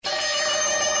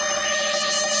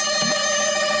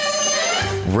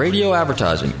Radio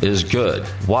advertising is good.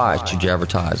 Why should you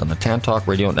advertise on the Tan Talk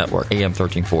Radio Network, AM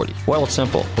 1340? Well, it's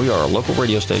simple. We are a local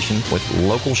radio station with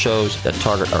local shows that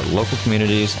target our local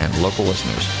communities and local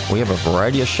listeners. We have a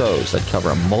variety of shows that cover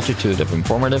a multitude of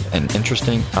informative and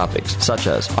interesting topics, such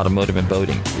as automotive and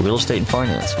boating, real estate and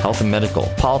finance, health and medical,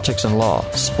 politics and law,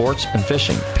 sports and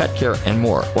fishing, pet care, and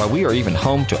more. Why, we are even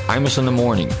home to Imus in the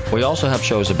Morning. We also have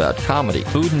shows about comedy,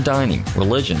 food and dining,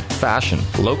 religion, fashion,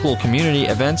 local community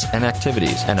events and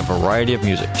activities, and a variety of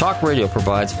music. Talk radio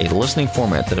provides a listening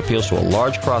format that appeals to a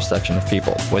large cross-section of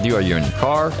people. Whether you are in your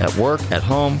car, at work, at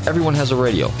home, everyone has a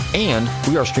radio. And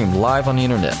we are streamed live on the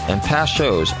internet, and past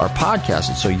shows are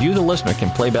podcasted so you, the listener, can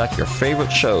play back your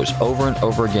favorite shows over and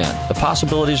over again. The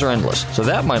possibilities are endless. So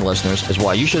that, my listeners, is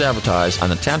why you should advertise on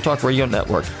the Tan Talk Radio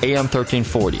Network, AM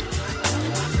 1340.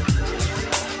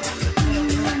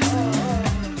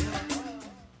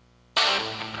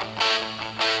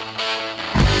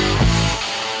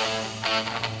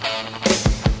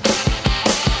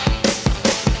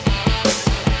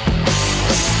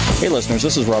 Hey listeners,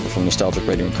 this is Robert from Nostalgic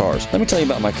Radio and Cars. Let me tell you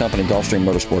about my company, Gulfstream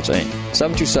Motorsports, Inc.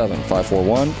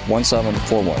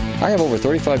 727-541-1741. I have over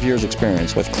 35 years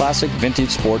experience with classic,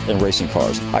 vintage, sport, and racing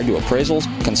cars. I do appraisals,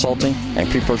 consulting, and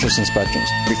pre-purchase inspections.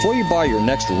 Before you buy your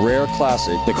next rare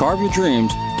classic, the car of your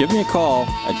dreams, give me a call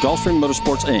at Gulfstream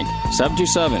Motorsports, Inc.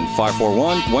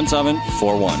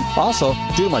 727-541-1741. Also,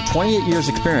 due to my 28 years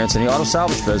experience in the auto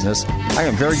salvage business, I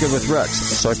am very good with wrecks.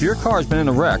 So if your car has been in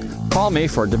a wreck, call me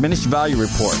for a diminished value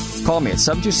report. Call me at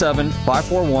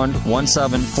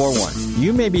 727-541-1741.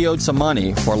 You may be owed some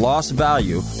money for lost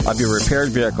value of your repaired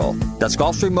vehicle. That's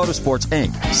Gulfstream Motorsports, Inc.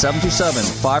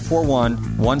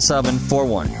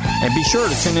 727-541-1741. And be sure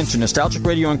to tune in to Nostalgic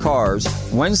Radio and Cars,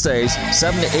 Wednesdays,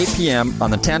 7 to 8 p.m. on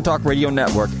the Tan Talk Radio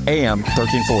Network, AM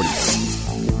 1340.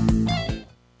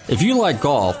 If you like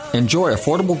golf, enjoy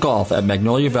affordable golf at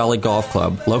Magnolia Valley Golf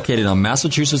Club, located on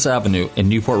Massachusetts Avenue in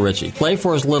Newport Richey. Play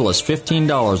for as little as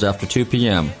 $15 after 2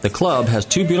 p.m. The club has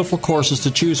 2 beautiful courses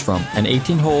to choose from, an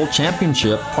 18-hole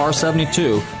championship par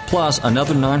 72, plus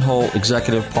another 9-hole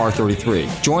executive par 33.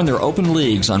 Join their open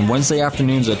leagues on Wednesday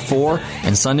afternoons at 4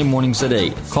 and Sunday mornings at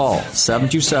 8. Call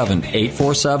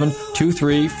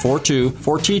 727-847-2342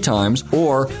 for tee times,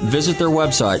 or visit their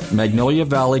website,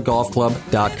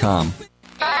 magnoliavalley.golfclub.com.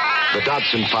 The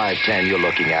Datsun 510 you're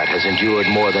looking at has endured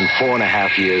more than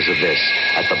 4.5 years of this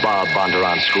at the Bob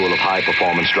Bondurant School of High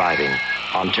Performance Driving,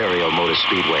 Ontario Motor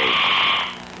Speedway.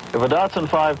 If a Datsun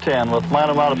 510 with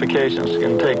minor modifications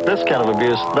can take this kind of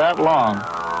abuse that long,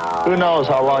 who knows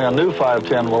how long a new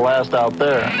 510 will last out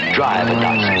there. Drive a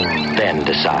Datsun, then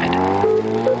decide.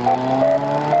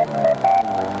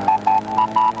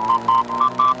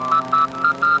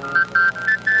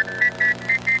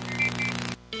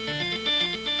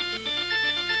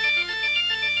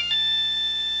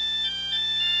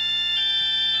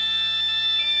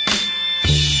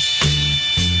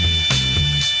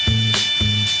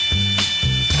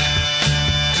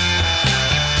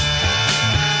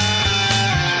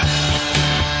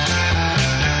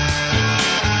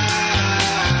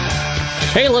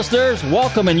 Hey listeners,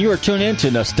 welcome, and you are tuned in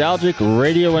to Nostalgic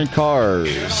Radio and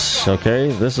Cars. Okay,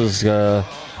 this is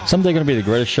someday going to be the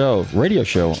greatest radio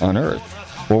show on earth.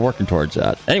 We're working towards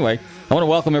that. Anyway, I want to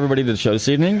welcome everybody to the show this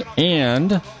evening,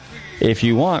 and if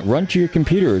you want, run to your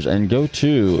computers and go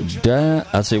to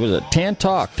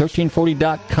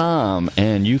tantalk1340.com,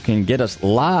 and you can get us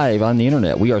live on the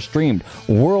internet. We are streamed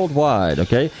worldwide,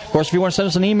 okay? Of course, if you want to send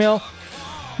us an email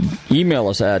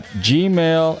us at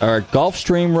Gmail or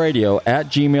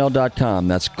GulfstreamRadio@gmail.com.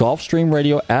 That's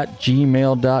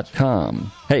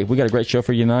GulfstreamRadio@gmail.com. Hey, we got a great show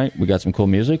for you tonight. We got some cool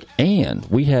music, and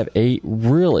we have a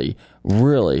really,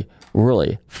 really,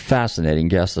 really fascinating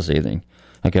guest this evening.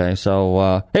 Okay,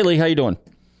 so hey Lee, how you doing?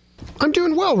 I'm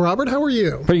doing well, Robert. How are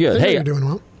you? Pretty good. Hey, you're doing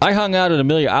well. I hung out at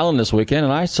Amelia Island this weekend,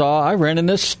 and I ran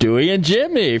into Stewie and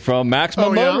Jimmy from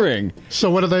Maximum Motoring. So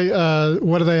what do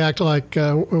they act like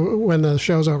when the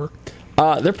show's over?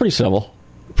 They're pretty civil.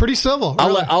 Pretty civil.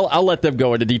 Really? I'll let them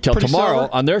go into detail tomorrow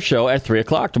on their show at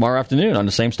 3:00 tomorrow afternoon on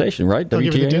the same station, right?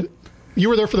 WTA. You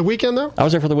were there for the weekend, though? I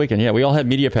was there for the weekend, yeah. We all had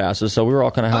media passes, so we were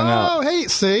all kind of hung out. Oh, hey,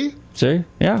 see?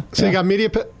 Yeah. So you got media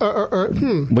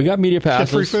We got media passes.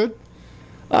 Get free food?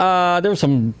 There was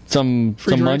some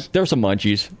there were some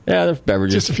munchies. Yeah, there's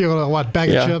beverages. Just a few, bag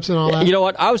of chips and all that? You know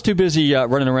what? I was too busy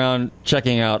running around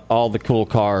checking out all the cool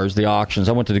cars, the auctions.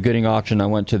 I went to the Gooding auction. I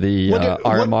went to the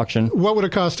RM auction. What would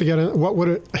it cost to get in? What would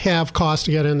it have cost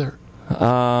to get in there?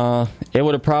 It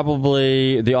would have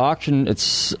probably, the auction,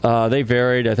 they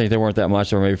varied. I think they weren't that much.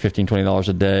 They were maybe $15, $20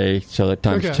 a day, so that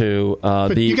times two.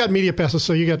 But you got media passes,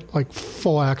 so you get like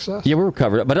full access. Yeah, we were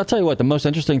covered. But I'll tell you what, the most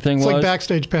interesting thing was... It's like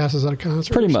backstage passes at a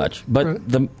concert. Pretty much. But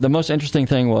right? the most interesting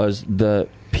thing was the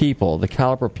people, the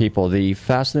caliber of people, the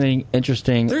fascinating,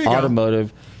 interesting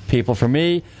automotive people. For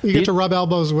me... You get to rub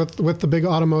elbows with the big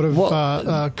automotive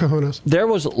kahunas. There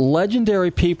was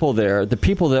legendary people there, the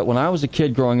people that when I was a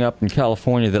kid growing up in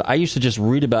California that I used to just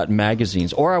read about in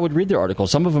magazines, or I would read their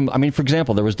articles. Some of them, I mean, for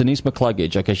example, there was Denise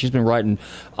McCluggage. Okay, she's been writing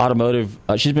automotive,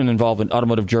 she's been involved in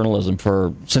automotive journalism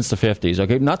since the 50s.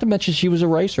 Okay, not to mention she was a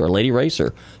racer, a lady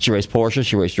racer. She raced Porsche,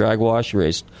 she raced Jaguar, she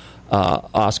raced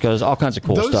Oscars, all kinds of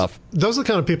cool stuff. Those are the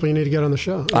kind of people you need to get on the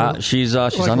show. She's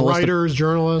like on the writers,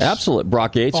 journalists. Absolutely.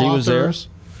 Brock Yates, he was there.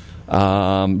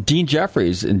 Dean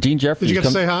Jeffries. And Dean Jeffries. Did you get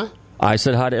to say hi? I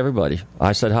said hi to everybody.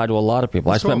 I said hi to a lot of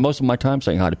people. I spent most of my time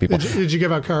saying hi to people. Did you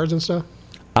give out cards and stuff?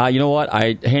 You know what?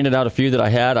 I handed out a few that I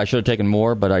had. I should have taken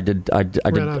more, but I did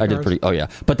pretty. Oh yeah.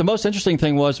 But the most interesting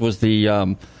thing was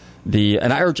the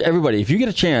and I urge everybody, if you get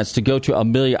a chance to go to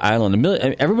Amelia Island,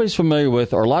 everybody's familiar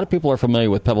with, or a lot of people are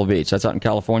familiar with Pebble Beach. That's out in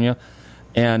California.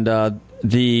 And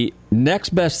the next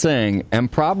best thing,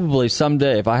 and probably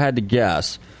someday, if I had to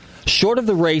guess, short of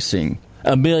the racing,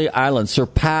 Amelia Island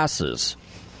surpasses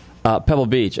Pebble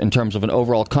Beach in terms of an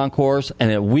overall concourse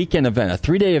and a weekend event, a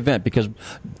 3-day event, because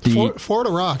Florida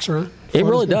rocks, right? It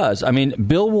really does. I mean,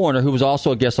 Bill Warner, who was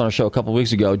also a guest on our show a couple of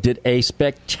weeks ago, did a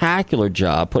spectacular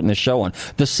job putting the show on.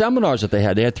 The seminars that they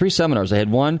had 3 seminars. They had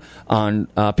one on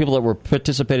people that were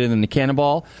participating in the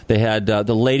Cannonball. They had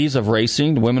the ladies of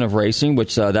racing, the women of racing,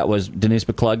 which that was Denise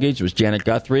McCluggage, it was Janet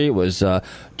Guthrie, it was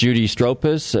Judy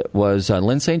Stropus, it was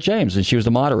Lynn St. James, and she was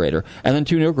the moderator. And then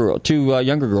 2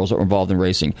 younger girls that were involved in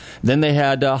racing. Then they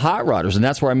had Hot Rodders, and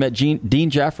that's where I met Dean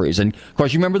Jeffries. And, of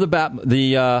course, you remember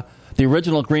the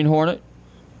original Green Hornet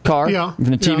car from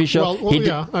the TV show?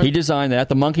 He designed that.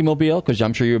 The Monkey Mobile, because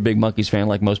I'm sure you're a big Monkeys fan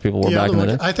like most people were back in the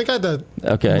day. I think I had the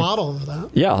model of that.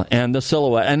 Yeah, and the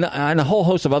Silhouette, and a whole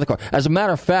host of other cars. As a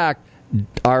matter of fact,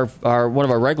 our one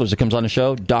of our regulars that comes on the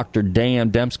show, Dr.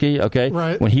 Dan Dembski,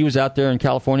 when he was out there in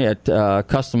California at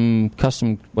Custom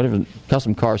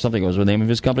Car, something was the name of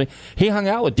his company, he hung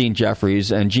out with Dean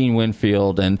Jeffries and Gene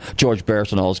Winfield and George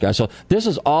Barris and all those guys. So this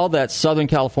is all that Southern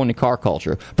California car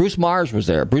culture. Bruce Myers was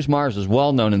there. Bruce Myers is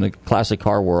well known in the classic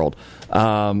car world.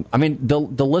 I mean,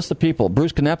 the list of people.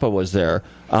 Bruce Canepa was there.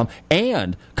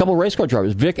 And a couple of race car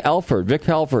drivers. Vic Elford. Vic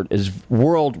Elford is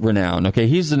world renowned. Okay,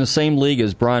 he's in the same league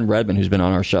as Brian Redmond, who's been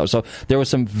on our show. So there was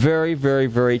some very, very,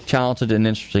 very talented and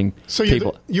interesting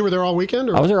people. You were there all weekend?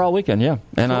 Or? I was there all weekend, yeah.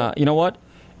 And you know what?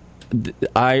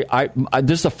 I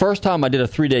this is the first time I did a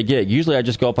 3-day gig. Usually I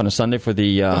just go up on a Sunday for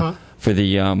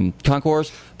the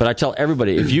concourse. But I tell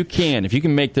everybody, if you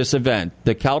can make this event,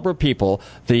 the caliber of people,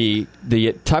 the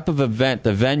type of event,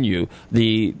 the venue,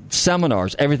 the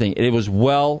seminars, everything, it was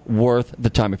well worth the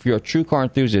time. If you're a true car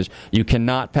enthusiast, you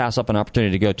cannot pass up an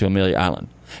opportunity to go to Amelia Island.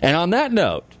 And on that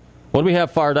note, what do we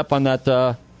have fired up on that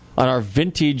on our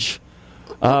vintage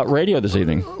radio this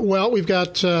evening? Well, we've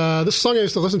got this song I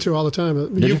used to listen to all the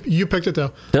time. You picked it,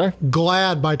 though. Did I?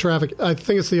 Glad by Traffic. I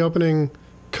think it's the opening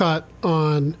cut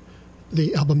on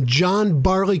the album John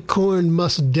Barleycorn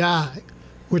Must Die,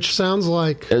 which sounds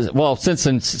like... Well, since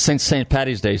St.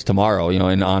 Paddy's Day is tomorrow,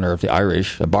 in honor of the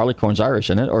Irish, Barleycorn's Irish,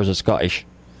 isn't it? Or is it Scottish?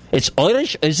 It's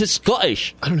Irish? Is it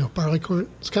Scottish? I don't know. Barleycorn.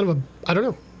 It's kind of I don't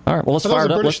know. All right, well, let's fire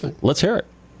it up. Let's hear it.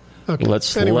 Okay.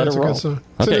 Let's let it roll. It's a good song.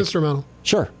 It's an instrumental.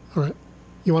 Sure. All right.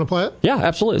 You want to play it? Yeah,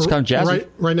 absolutely. It's kind of jazzy.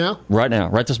 Right now? Right now.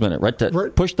 Right this minute.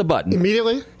 Push the button.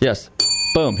 Immediately? Yes.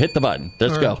 Boom. Hit the button.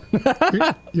 Let's go.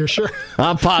 You're sure?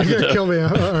 I'm positive. You're going to kill me.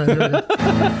 All right. Here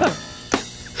we go.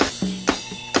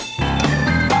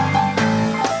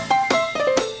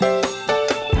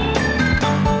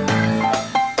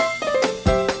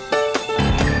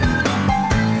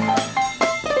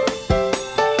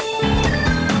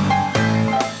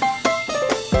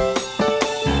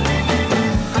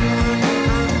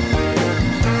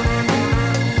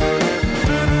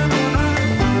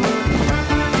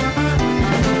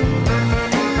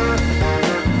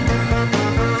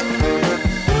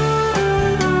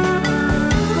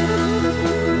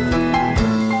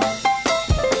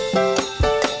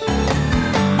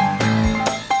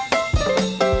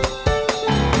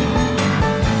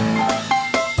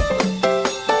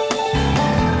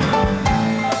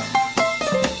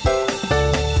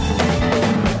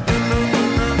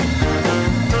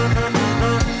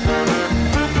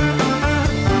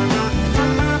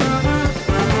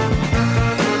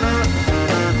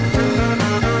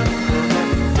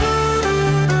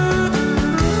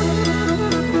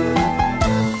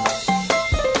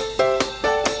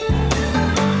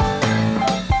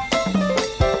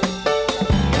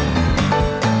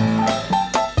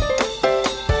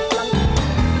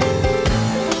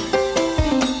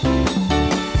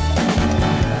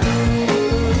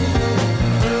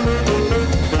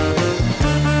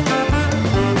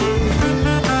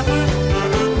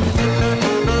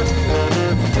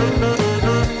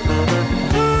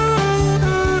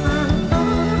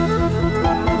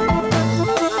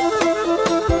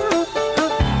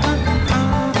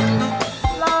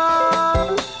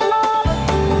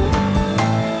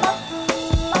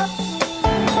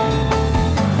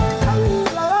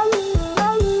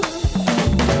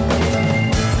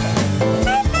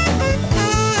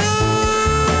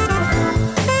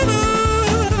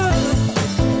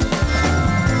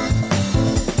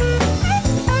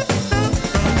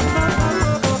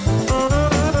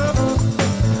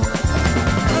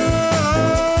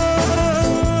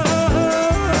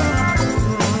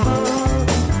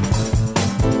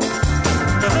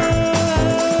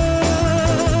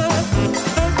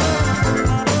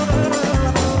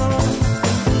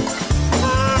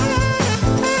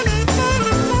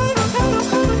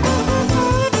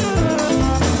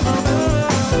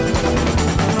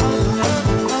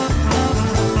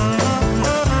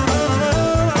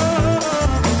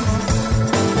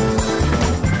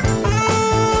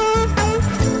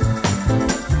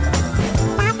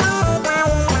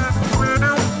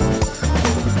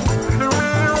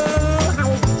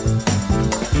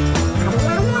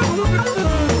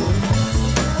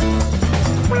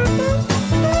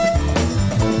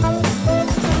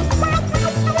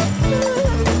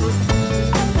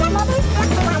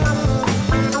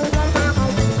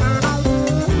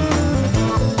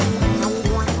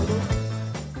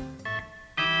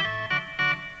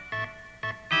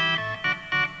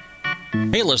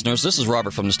 Hey listeners, this is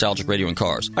Robert from Nostalgic Radio and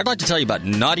Cars. I'd like to tell you about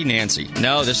Naughty Nancy.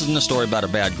 No, this isn't a story about a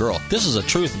bad girl. This is a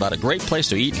truth about a great place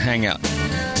to eat and hang out.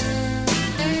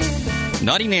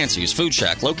 Naughty Nancy's Food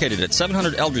Shack, located at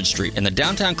 700 Eldridge Street in the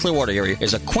downtown Clearwater area,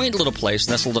 is a quaint little place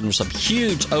nestled under some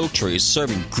huge oak trees,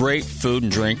 serving great food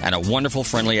and drink and a wonderful,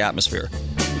 friendly atmosphere.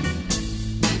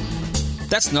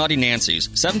 That's Naughty Nancy's,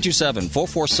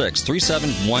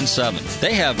 727-446-3717.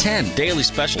 They have 10 daily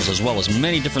specials as well as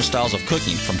many different styles of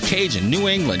cooking, from Cajun, New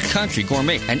England, country,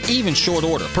 gourmet, and even short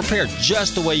order, prepared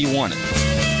just the way you want it.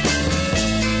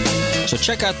 So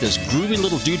check out this groovy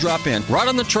little Dewdrop Inn right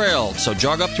on the trail. So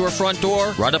jog up to her front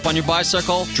door, ride up on your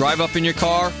bicycle, drive up in your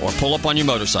car, or pull up on your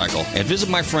motorcycle and visit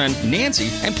my friend Nancy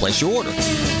and place your order.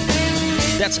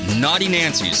 That's Naughty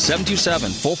Nancy's,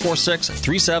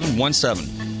 727-446-3717.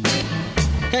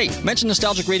 Hey, mention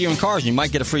Nostalgic Radio and Cars and you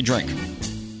might get a free drink.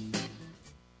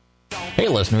 Hey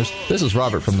listeners, this is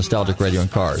Robert from Nostalgic Radio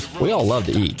and Cars. We all love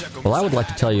to eat. Well, I would like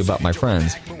to tell you about my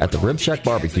friends at the Rib Shack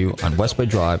Barbecue on West Bay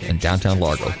Drive in downtown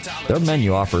Largo. Their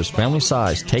menu offers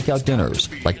family-sized takeout dinners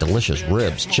like delicious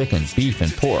ribs, chicken, beef,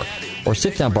 and pork, or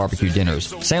sit-down barbecue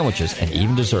dinners, sandwiches, and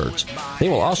even desserts. They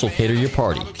will also cater your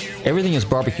party. Everything is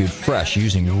barbecued fresh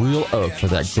using real oak for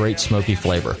that great smoky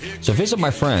flavor. So visit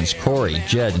my friends Corey,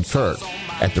 Jed, and Kirk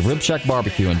at the Rib Shack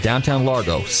Barbecue in downtown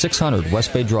Largo, 600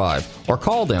 West Bay Drive, or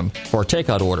call them for a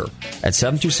takeout order at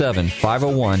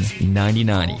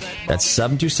 727-501-9090. That's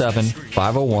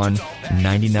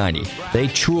 727-501-9090. They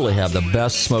truly have the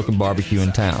best smoking barbecue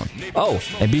in town. Oh,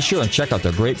 and be sure and check out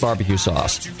their great barbecue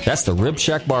sauce. That's the Rib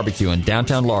Shack Barbecue in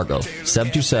downtown Largo,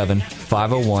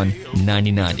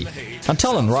 727-501-9090. I'm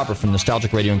telling Robert from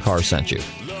Nostalgic Radio and Cars sent you.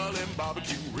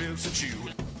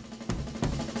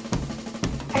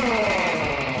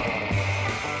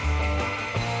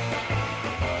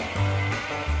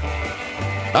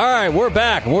 All right, we're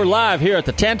back. We're live here at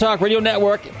the Tan Talk Radio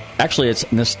Network. Actually, it's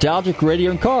Nostalgic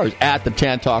Radio and Cars at the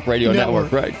Tan Talk Radio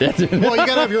Network, right? Well, you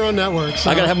got to have your own network.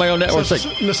 So. I got to have my own network. So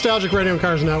Nostalgic Radio and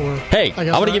Cars Network. Hey,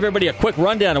 I want to give everybody a quick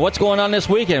rundown of what's going on this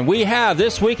weekend. We have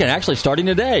this weekend, actually starting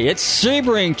today, it's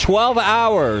Sebring 12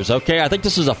 hours, okay? I think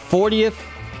this is a 40th.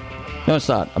 No, it's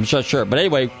not. I'm not sure. But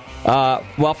anyway,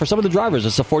 well, for some of the drivers,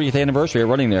 it's the 40th anniversary of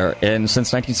running there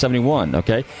since 1971,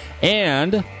 okay?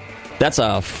 And that's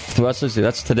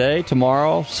today,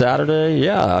 tomorrow, Saturday,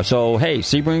 yeah. So, hey,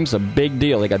 Sebring's a big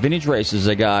deal. They got vintage races.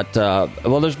 They got,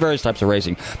 there's various types of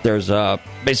racing. There's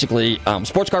basically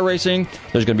sports car racing.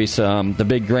 There's going to be some, the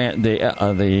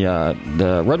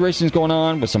road racing's going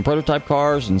on with some prototype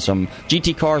cars and some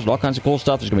GT cars and all kinds of cool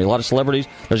stuff. There's going to be a lot of celebrities.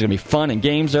 There's going to be fun and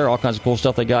games there, all kinds of cool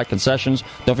stuff they got, concessions.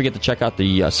 Don't forget to check out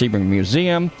the Sebring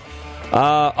Museum.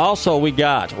 Also, we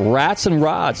got Rats and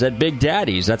Rods at Big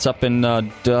Daddy's. That's up in, where is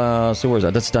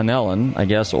that? That's Dunellen, I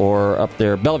guess, or up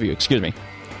there, Bellevue, excuse me.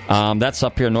 That's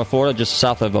up here in North Florida, just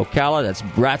south of Ocala. That's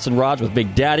Rats and Rods with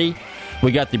Big Daddy.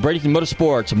 We got the Bradenton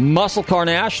Motorsports Muscle Car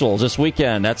Nationals this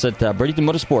weekend. That's at Bradenton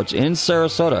Motorsports in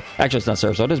Sarasota. Actually, it's not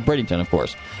Sarasota. It's Bradenton, of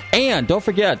course. And don't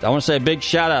forget, I want to say a big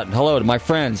shout-out and hello to my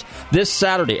friends. This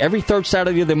Saturday, every third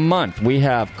Saturday of the month, we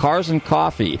have Cars and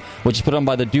Coffee, which is put on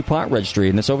by the DuPont Registry,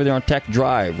 and it's over there on Tech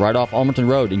Drive, right off Almerton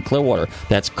Road in Clearwater.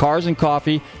 That's Cars and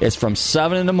Coffee. It's from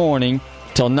 7 in the morning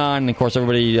till 9, and, of course,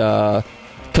 everybody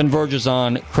converges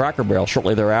on Cracker Barrel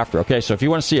shortly thereafter. Okay, so if you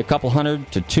want to see a couple hundred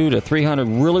to 200 to 300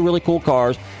 really, really cool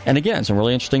cars, and again, some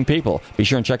really interesting people, be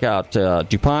sure and check out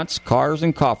DuPont's Cars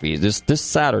and Coffee this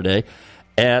Saturday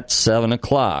at 7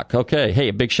 o'clock. Okay, hey,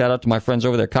 a big shout out to my friends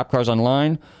over there, Cop Cars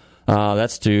Online.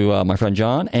 That's to my friend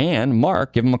John and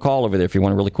Mark. Give them a call over there if you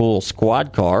want a really cool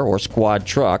squad car or squad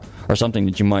truck or something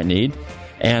that you might need.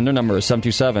 And their number is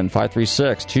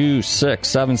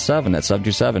 727-536-2677. That's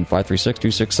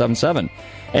 727-536-2677.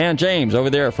 And James over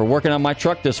there for working on my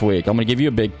truck this week. I'm going to give you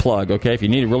a big plug, okay? If you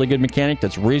need a really good mechanic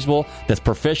that's reasonable, that's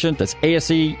proficient, that's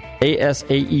ASE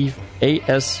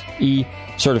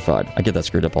certified. I get that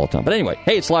screwed up all the time. But anyway,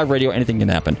 hey, it's live radio. Anything can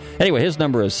happen. Anyway, his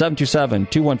number is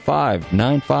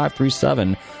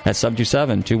 727-215-9537. That's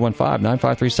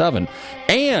 727-215-9537.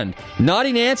 And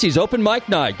Naughty Nancy's open mic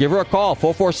night. Give her a call,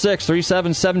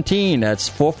 446-3717. That's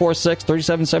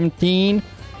 446-3717.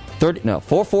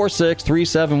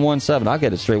 446-3717. I'll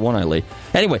get it straight one eye, Lee.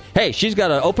 Anyway, hey, she's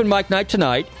got an open mic night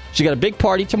tonight. She's got a big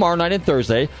party tomorrow night and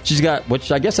Thursday. She's got,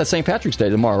 which I guess that's St. Patrick's Day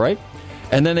tomorrow, right?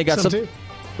 And then they got 17th.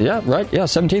 Yeah, right. Yeah,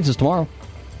 17th is tomorrow.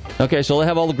 Okay, so they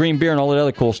have all the green beer and all that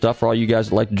other cool stuff for all you guys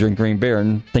that like to drink green beer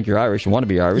and think you're Irish and want to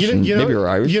be Irish maybe you're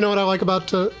Irish. You know what I like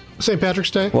about St.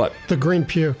 Patrick's Day? What? The green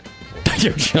puke.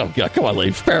 Oh, God, come on,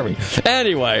 Lee, spare me.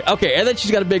 Anyway, okay, and then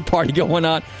she's got a big party going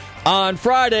on on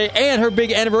Friday and her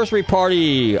big anniversary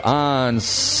party on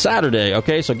Saturday.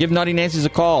 Okay, so give Naughty Nancy's a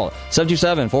call,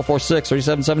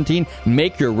 727-446-3717.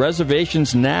 Make your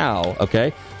reservations now,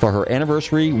 okay, for her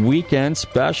anniversary weekend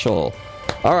special.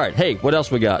 All right, hey, what else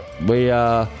we got?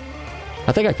 I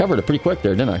think I covered it pretty quick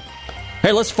there, didn't I?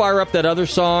 Hey, let's fire up that other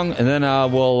song, and then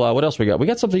we'll... what else we got? We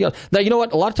got something else. Now, you know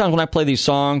what? A lot of times when I play these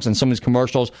songs and some of these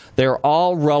commercials, they're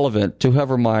all relevant to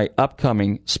whoever my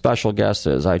upcoming special guest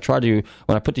is. I try to,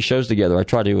 when I put these shows together, I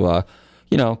try to,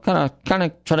 kind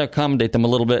of try to accommodate them a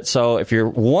little bit. So if you're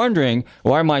wondering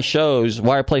why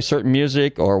I play certain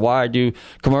music, or why I do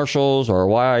commercials, or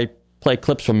why I play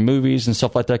clips from movies and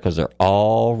stuff like that, because they're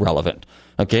all relevant.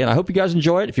 Okay, and I hope you guys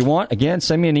enjoy it. If you want, again,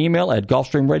 send me an email at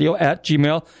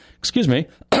gulfstreamradio@gmail.com. Excuse me,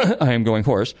 I am going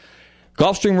hoarse.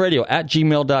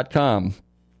 Gulfstreamradio@gmail.com.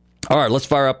 All right, let's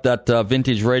fire up that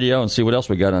vintage radio and see what else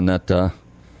we got on that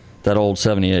old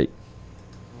 78.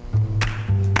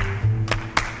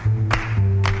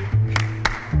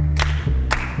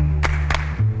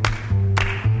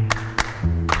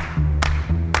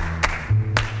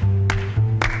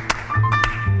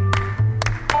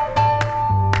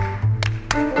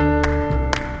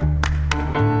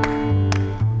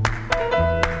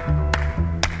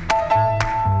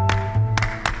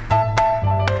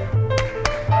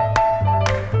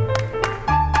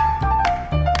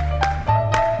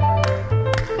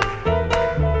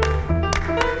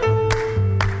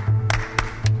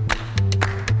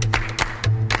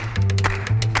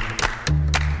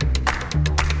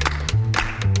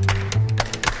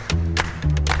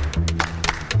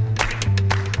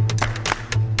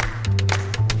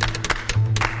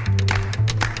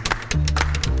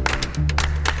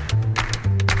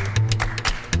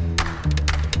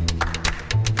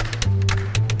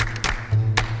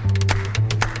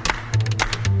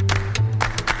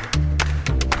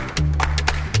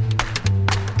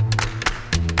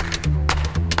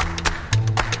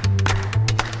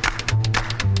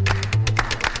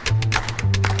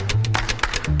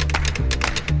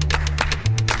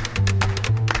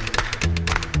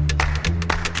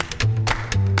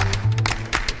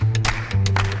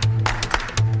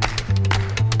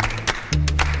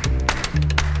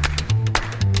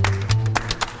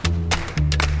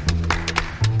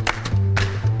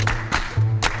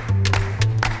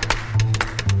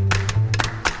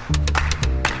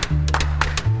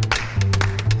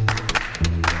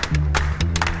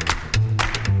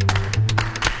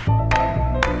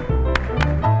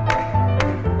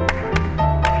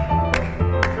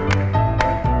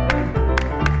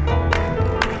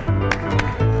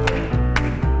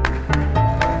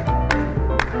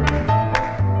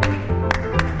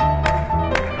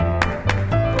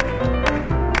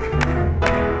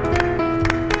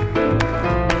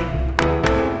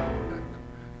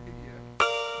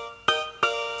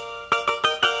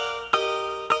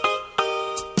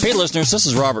 Hey listeners, this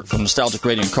is Robert from Nostalgic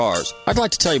Radio and Cars. I'd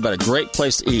like to tell you about a great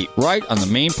place to eat right on the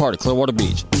main part of Clearwater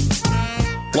Beach.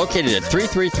 Located at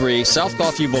 333 South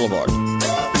Gulfview Boulevard.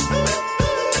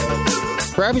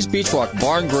 Krabby's Beach Walk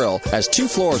Bar and Grill has 2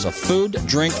 floors of food,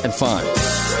 drink, and fun.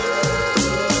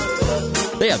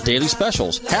 They have daily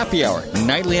specials, happy hour, and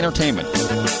nightly entertainment.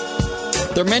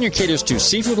 Their menu caters to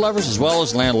seafood lovers as well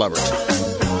as land lovers.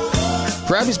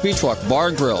 Krabby's Beach Walk Bar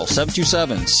and Grill,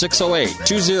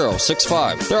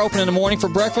 727-608-2065. They're open in the morning for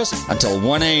breakfast until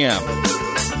 1 a.m.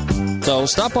 So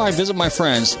stop by and visit my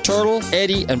friends, Turtle,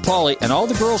 Eddie, and Polly, and all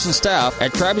the girls and staff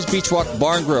at Krabby's Beach Walk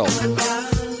Bar and Grill.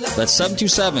 That's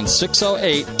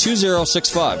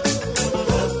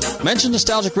 727-608-2065. Mention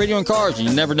Nostalgic Radio and Cars, and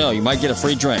you never know, you might get a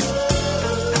free drink.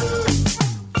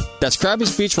 That's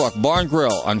Krabby's Beach Walk Bar and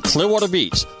Grill on Clearwater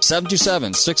Beach,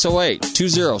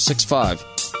 727-608-2065.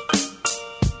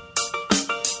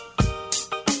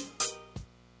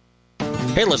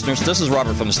 Hey listeners, this is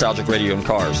Robert from Nostalgic Radio and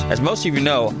Cars. As most of you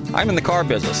know, I'm in the car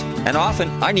business, and often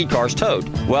I need cars towed.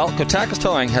 Well, Kotakis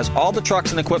Towing has all the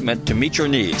trucks and equipment to meet your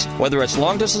needs. Whether it's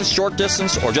long distance, short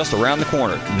distance, or just around the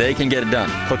corner, they can get it done.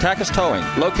 Kotakis Towing,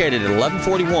 located at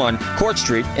 1141 Court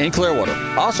Street in Clearwater.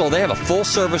 Also, they have a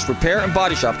full-service repair and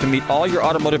body shop to meet all your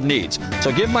automotive needs.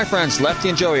 So give my friends Lefty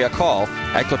and Joey a call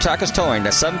at Kotakis Towing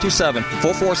at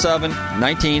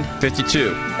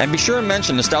 727-447-1952. And be sure and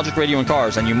mention Nostalgic Radio and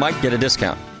Cars, and you might get a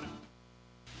discount.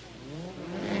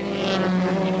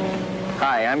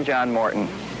 Hi, I'm John Morton,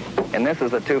 and this is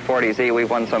the 240Z we've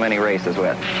won so many races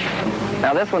with.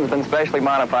 Now, this one's been specially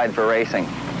modified for racing,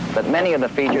 but many of the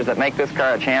features that make this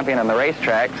car a champion on the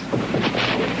racetracks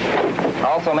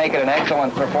also make it an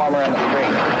excellent performer in the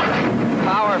street.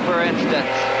 Power, for instance.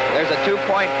 There's a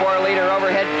 2.4-liter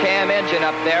overhead cam engine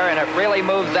up there, and it really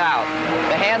moves out.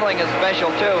 The handling is special,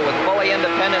 too, with fully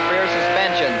independent rear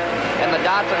suspension. And the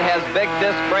Datsun has big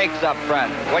disc brakes up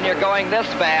front. When you're going this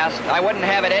fast, I wouldn't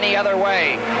have it any other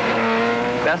way.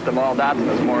 Best of all, Datsun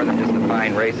is more than just a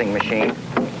fine racing machine.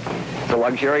 It's a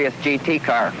luxurious GT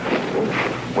car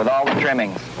with all the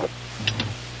trimmings.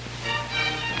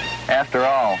 After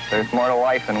all, there's more to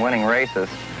life than winning races.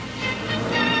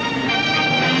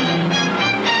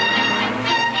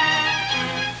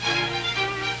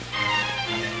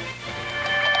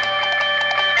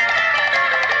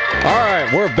 All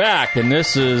right, we're back, and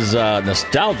this is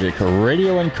Nostalgic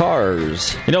Radio and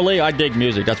Cars. You know, Lee, I dig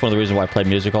music. That's one of the reasons why I play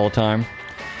music all the time.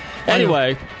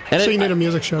 Anyway. So you need a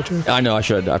music show, too? I know, I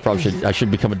should. I probably should. I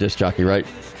should become a disc jockey, right?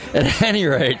 At any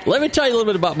rate, let me tell you a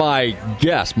little bit about my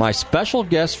guest, my special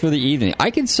guest for the evening.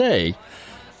 I can say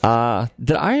that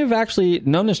I have actually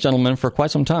known this gentleman for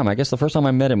quite some time. I guess the first time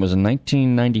I met him was in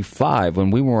 1995 when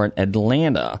we were in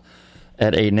Atlanta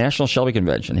at a National Shelby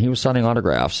convention. He was signing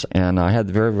autographs, and I had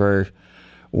the very, very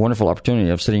wonderful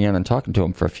opportunity of sitting in and talking to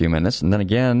him for a few minutes. And then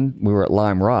again, we were at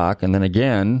Lime Rock, and then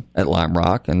again at Lime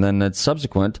Rock, and then at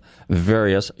subsequent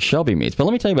various Shelby meets. But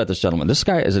let me tell you about this gentleman. This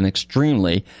guy is an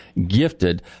extremely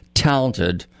gifted,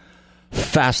 talented,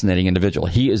 fascinating individual.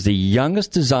 He is the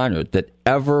youngest designer that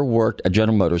ever worked at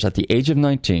General Motors at the age of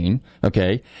 19.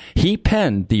 Okay, he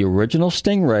penned the original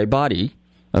Stingray body.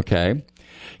 Okay.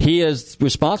 He is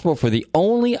responsible for the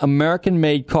only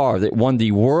American-made car that won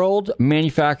the World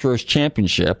Manufacturers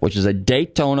Championship, which is a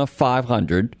Daytona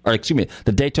 500, or excuse me,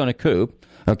 the Daytona Coupe,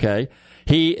 okay?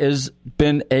 He has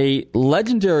been a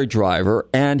legendary driver,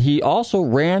 and he also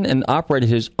ran and operated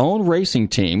his own racing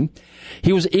team.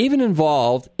 He was even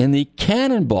involved in the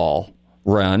Cannonball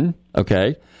run,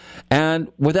 okay?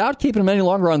 And without keeping him any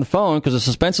longer on the phone, because the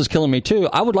suspense is killing me too,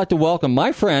 I would like to welcome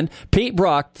my friend Pete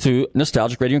Brock to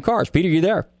Nostalgic Radio and Cars. Pete, are you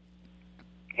there?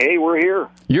 Hey, we're here.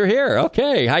 You're here.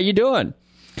 Okay. How you doing?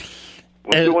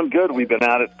 We're doing good. We've been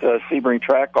out at Sebring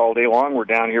Track all day long. We're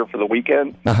down here for the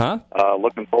weekend.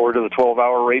 Looking forward to the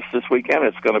 12-hour race this weekend.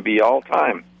 It's going to be all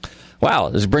time.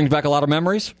 Wow. This brings back a lot of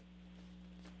memories?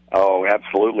 Oh,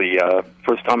 absolutely.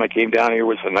 First time I came down here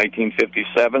was in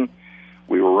 1957.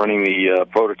 We were running the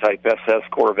prototype SS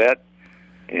Corvette,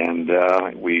 and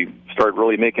we started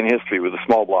really making history with the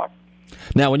small block.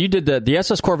 Now, when you did the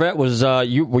SS Corvette, were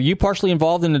you partially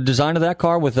involved in the design of that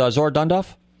car with Zora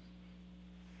Dundoff?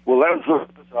 Well, that was Zora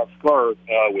Dundoff's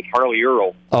car with Harley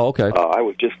Earl. Oh, okay. I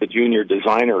was just a junior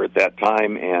designer at that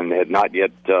time and had not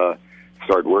yet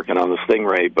started working on the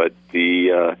Stingray, but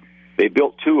they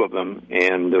built two of them,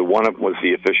 and one of them was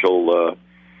the official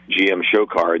GM show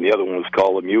car, and the other one was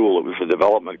called the Mule. It was a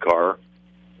development car,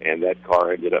 and that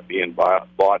car ended up being bought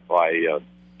by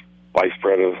Vice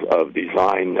President of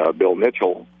Design, Bill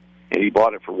Mitchell, and he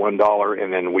bought it for $1,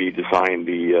 and then we designed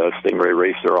the Stingray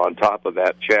Racer on top of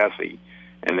that chassis,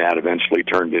 and that eventually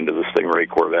turned into the Stingray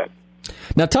Corvette.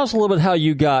 Now, tell us a little bit how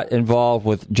you got involved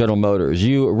with General Motors.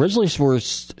 You originally were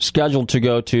scheduled to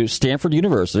go to Stanford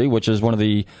University, which is one of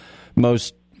the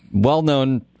most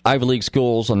well-known Ivy League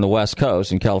schools on the West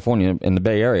Coast in California, in the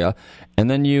Bay Area, and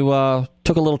then you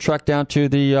took a little trek down to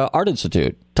the Art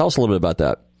Institute. Tell us a little bit about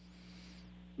that.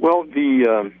 Well,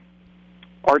 the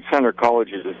Art Center College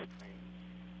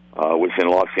was in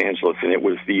Los Angeles, and it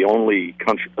was the only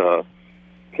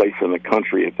place in the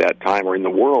country at that time, or in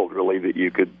the world, really, that you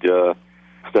could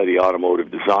study automotive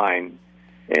design,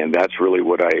 and that's really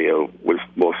what I was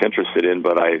most interested in,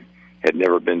 but I had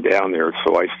never been down there,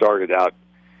 so I started out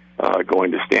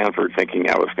going to Stanford thinking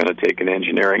I was going to take an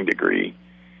engineering degree.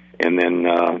 And then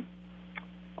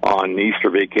on Easter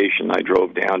vacation, I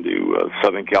drove down to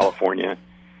Southern California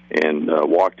and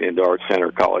walked into Art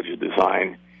Center College of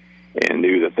Design and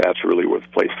knew that that's really the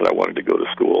place that I wanted to go to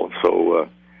school. So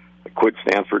I quit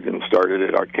Stanford and started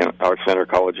at Art Center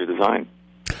College of Design.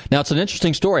 Now, it's an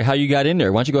interesting story how you got in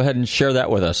there. Why don't you go ahead and share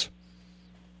that with us?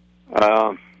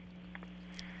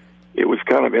 It was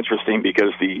kind of interesting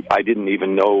because I didn't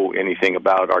even know anything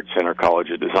about Art Center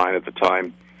College of Design at the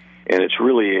time, and it's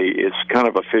kind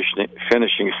of a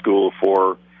finishing school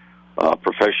for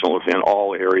professionals in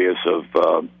all areas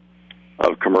of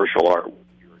commercial art.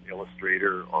 You're an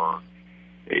illustrator or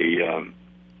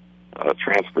a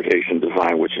transportation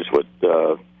design, which is what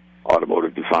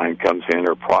automotive design comes in,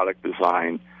 or product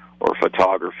design, or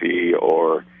photography,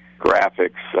 or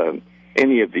graphics,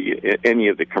 any of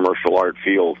the commercial art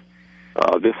field.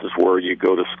 This is where you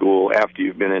go to school after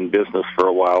you've been in business for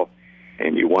a while,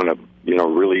 and you want to,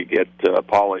 really get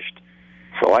polished.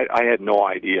 So I had no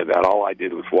idea that. All I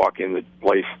did was walk in the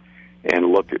place and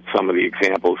look at some of the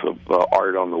examples of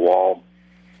art on the wall,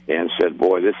 and said,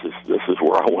 "Boy, this is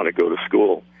where I want to go to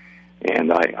school."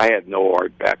 And I had no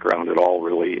art background at all,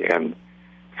 really, and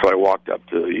so I walked up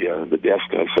to the desk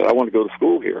and I said, "I want to go to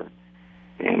school here."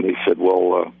 And they said,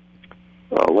 "Well,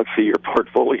 let's see your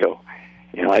portfolio."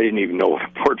 And I didn't even know what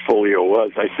a portfolio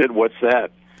was. I said, "What's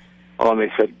that?" Oh, and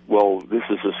they said, "Well, this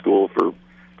is a school for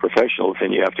professionals,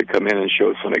 and you have to come in and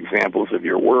show some examples of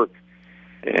your work,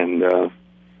 and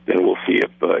then we'll see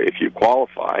if you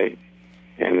qualify,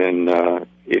 and then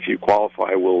if you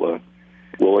qualify,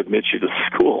 we'll admit you to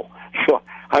school." So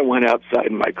I went outside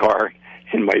in my car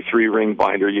in my 3-ring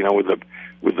binder,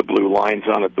 with the blue lines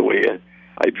on it, the way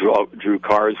I drew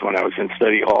cars when I was in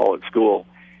study hall at school,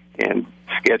 and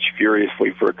sketched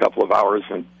furiously for a couple of hours,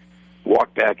 and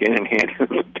walked back in and handed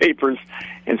them the papers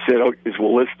and said, "Oh,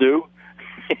 will this do?"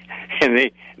 And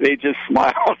they just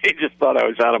smiled. They just thought I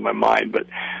was out of my mind, but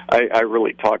I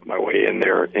really talked my way in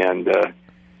there, and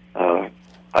I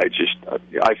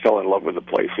fell in love with the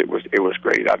place. It was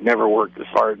great. I've never worked as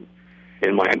hard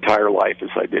in my entire life as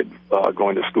I did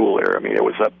going to school there. I mean, it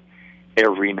was up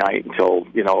every night until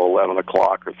 11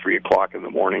 o'clock or 3 o'clock in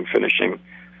the morning, finishing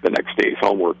the next day's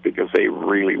homework, because they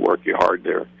really work you hard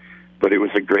there. But it was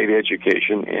a great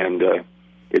education, and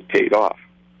it paid off.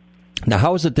 Now,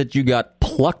 how is it that you got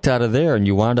plucked out of there and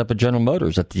you wound up at General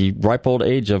Motors at the ripe old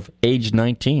age of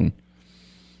 19?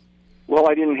 Well,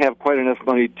 I didn't have quite enough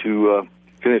money to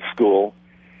finish school,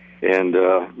 and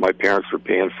my parents were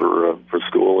paying for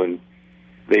school, and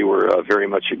they were very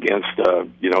much against,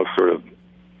 sort of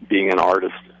being an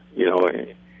artist,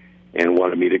 and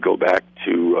wanted me to go back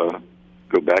to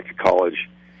college,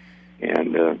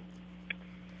 and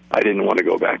I didn't want to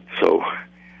go back, so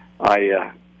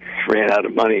I ran out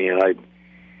of money, and I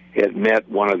had met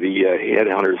one of the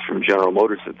headhunters from General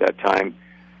Motors at that time,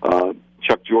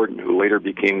 Chuck Jordan, who later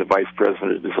became the vice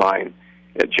president of design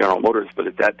at General Motors, but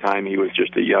at that time he was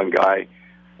just a young guy,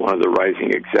 one of the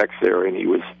rising execs there, and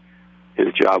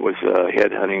his job was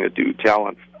headhunting to do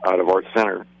talent out of Art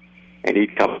Center, and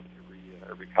he'd come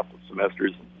every couple of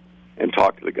semesters and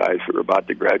talk to the guys who were about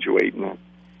to graduate, and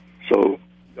so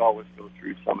he'd always go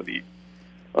through some of the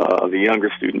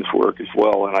younger students' work as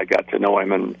well, and I got to know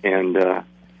him, and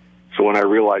so when I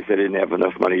realized I didn't have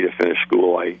enough money to finish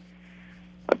school, I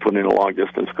put in a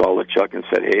long-distance call to Chuck and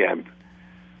said, "Hey,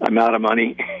 I'm out of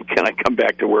money. Can I come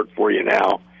back to work for you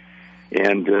now?"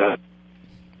 And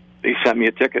they sent me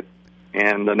a ticket.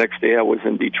 And the next day I was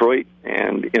in Detroit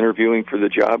and interviewing for the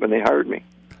job, and they hired me.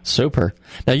 Super.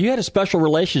 Now, you had a special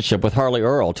relationship with Harley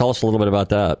Earl. Tell us a little bit about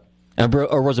that.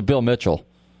 Or was it Bill Mitchell?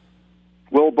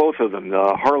 Well, both of them.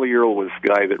 Harley Earl was the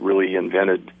guy that really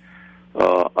invented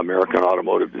American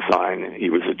automotive design. He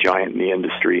was a giant in the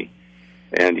industry,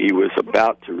 and he was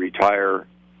about to retire,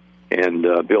 and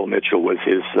Bill Mitchell was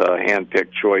his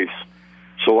hand-picked choice.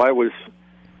 So I was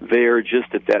there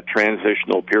just at that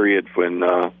transitional period when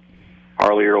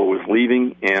Harley Earl was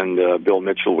leaving and Bill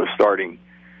Mitchell was starting.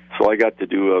 So I got to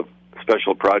do a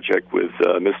special project with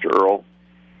Mr. Earl,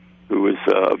 who was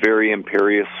a very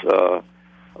imperious,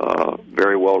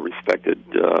 very well-respected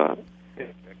in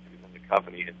the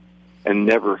company, and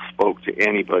never spoke to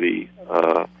anybody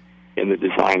in the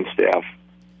design staff.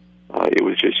 It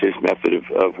was just his method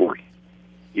of working.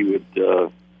 He would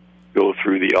go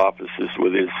through the offices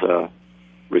with his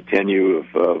retinue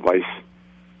of vice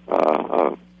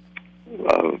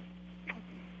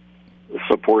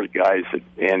support guys,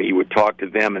 and he would talk to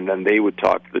them, and then they would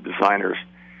talk to the designers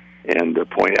and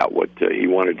point out what he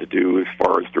wanted to do as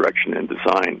far as direction and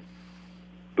design.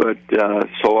 But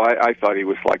so I thought he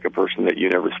was like a person that you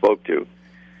never spoke to.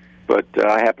 But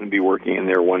I happened to be working in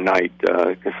there one night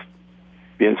because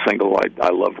being single, I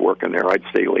loved working there. I'd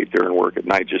stay late there and work at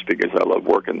night just because I loved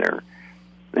working there.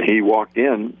 And he walked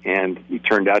in, and he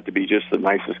turned out to be just the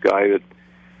nicest guy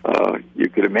that you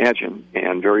could imagine,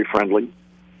 and very friendly,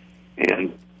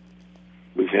 and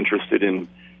was interested in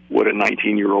what a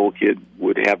 19-year-old kid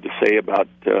would have to say about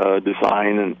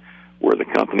design and where the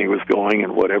company was going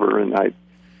and whatever. And I,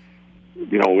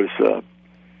 was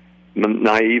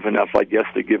naive enough, I guess,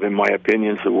 to give him my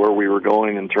opinions of where we were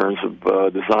going in terms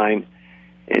of design.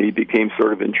 And he became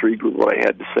sort of intrigued with what I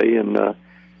had to say and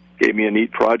gave me a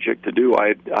neat project to do.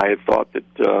 I had thought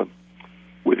that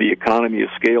with the economy of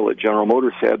scale that General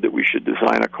Motors had, that we should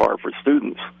design a car for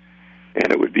students. And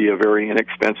it would be a very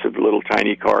inexpensive little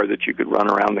tiny car that you could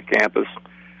run around the campus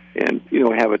and,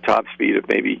 have a top speed of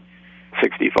maybe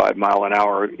 65 mile an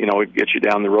hour. It'd get you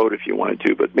down the road if you wanted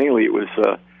to. But mainly it was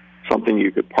something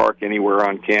you could park anywhere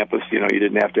on campus. You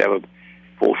didn't have to have a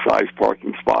full-size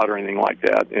parking spot or anything like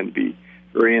that, and be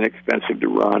very inexpensive to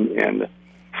run. And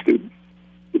students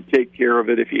would take care of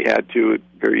it if you had to. It's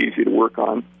very easy to work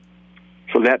on.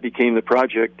 So so that became the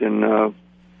project, and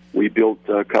we built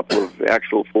a couple of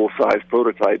actual full-size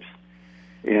prototypes,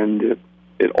 and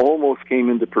it almost came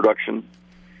into production.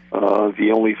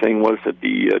 The only thing was that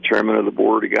the chairman of the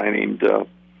board, a guy named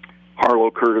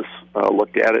Harlow Curtis,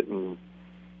 looked at it and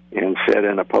said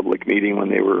in a public meeting when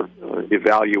they were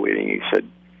evaluating, he said,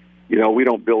 we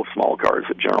don't build small cars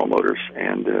at General Motors,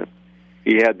 and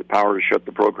he had the power to shut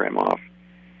the program off.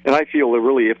 And I feel that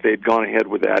really if they'd gone ahead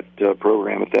with that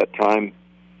program at that time,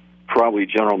 probably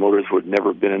General Motors would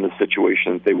never have been in the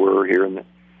situation that they were here in the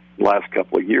last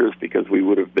couple of years, because we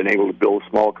would have been able to build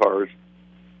small cars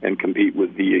and compete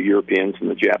with the Europeans and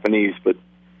the Japanese. But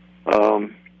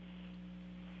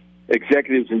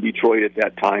executives in Detroit at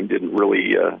that time didn't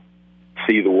really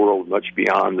see the world much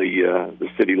beyond the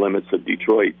city limits of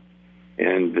Detroit.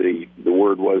 And the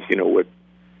word was,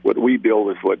 what we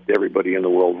build is what everybody in the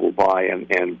world will buy,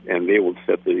 and they will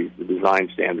set the design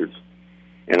standards.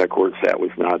 And, of course, that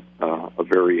was not a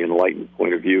very enlightened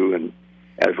point of view, and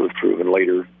as was proven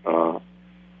later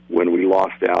when we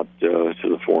lost out to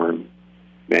the foreign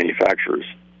manufacturers.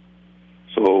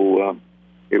 So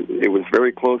it was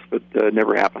very close, but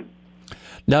never happened.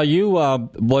 Now,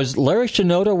 was Larry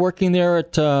Shinoda working there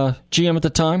at GM at the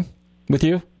time with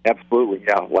you? Absolutely,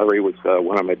 yeah. Larry was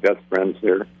one of my best friends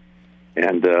there,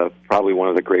 and probably one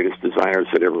of the greatest designers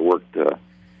that ever worked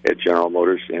at General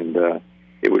Motors. And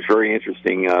it was very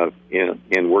interesting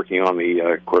in working on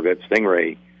the Corvette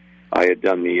Stingray. I had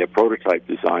done the prototype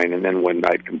design, and then when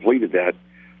I'd completed that,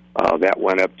 that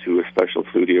went up to a special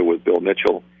studio with Bill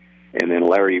Mitchell, and then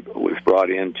Larry was brought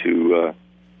in to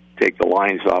take the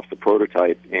lines off the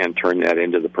prototype and turn that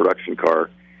into the production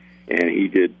car, and he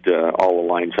did all the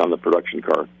lines on the production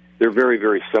car. They're very,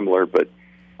 very similar, but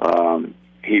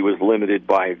he was limited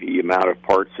by the amount of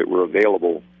parts that were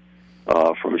available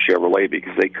from Chevrolet,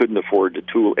 because they couldn't afford to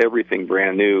tool everything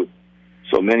brand new.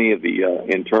 So many of the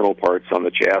internal parts on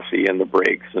the chassis and the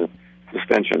brakes and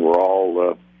suspension were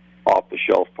all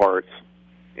off-the-shelf parts,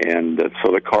 and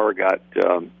so the car got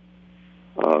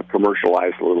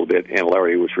commercialized a little bit, and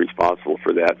Larry was responsible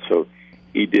for that. So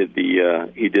he did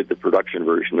the production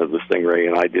version of the Stingray,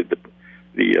 and I did the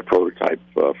prototype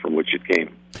from which it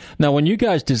came. Now, when you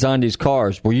guys designed these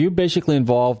cars, were you basically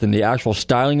involved in the actual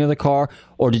styling of the car,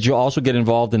 or did you also get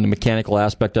involved in the mechanical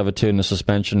aspect of it too, in the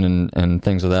suspension and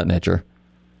things of that nature?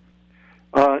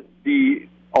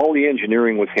 All the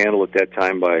engineering was handled at that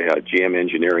time by GM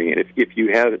Engineering, and if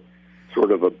you had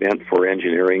sort of a bent for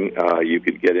engineering, you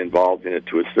could get involved in it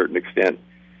to a certain extent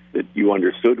that you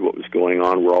understood what was going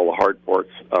on, where all the hard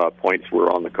points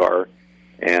were on the car,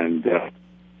 and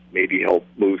maybe help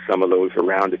move some of those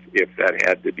around if that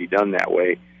had to be done that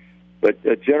way. But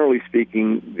generally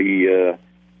speaking, the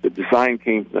design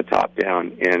came from the top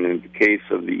down, and in the case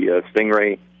of the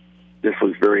Stingray, this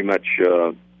was very much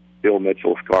Bill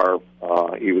Mitchell's car.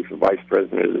 He was the vice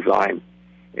president of design,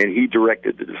 and he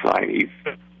directed the design.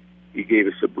 He gave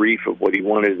us a brief of what he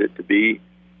wanted it to be,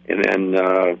 and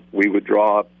then we would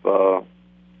draw up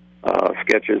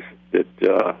sketches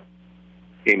that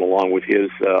came along with his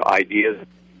ideas.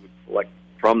 He would select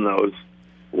from those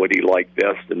what he liked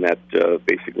best, and that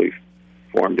basically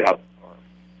formed out the car.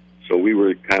 So we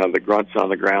were kind of the grunts on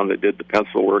the ground that did the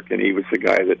pencil work, and he was the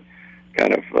guy that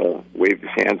kind of waved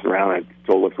his hands around and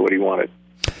told us what he wanted.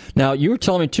 Now, you were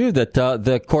telling me, too, that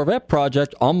the Corvette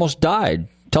project almost died.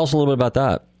 Tell us a little bit about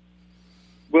that.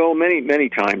 Well, many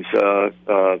times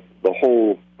the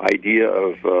whole idea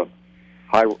of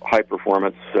high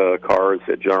performance cars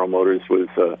at General Motors was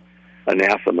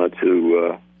anathema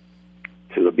to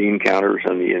the bean counters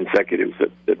and the executives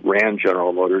that ran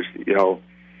General Motors. You know,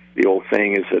 the old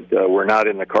saying is that we're not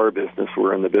in the car business;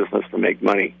 we're in the business to make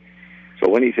money.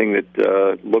 So anything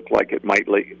that looked like it might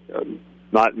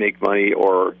not make money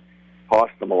or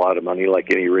cost them a lot of money, like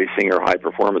any racing or high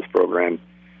performance program,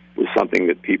 was something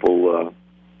that people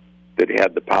that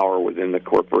had the power within the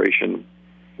corporation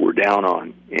were down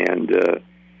on. And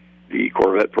the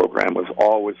Corvette program was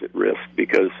always at risk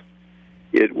because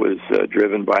it was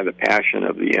driven by the passion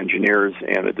of the engineers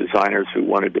and the designers who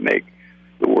wanted to make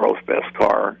the world's best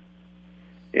car,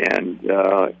 and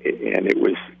it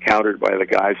was countered by the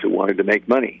guys who wanted to make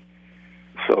money.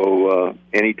 So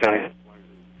anytime you wanted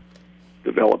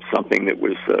to develop something that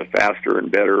was faster and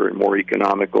better and more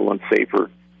economical and safer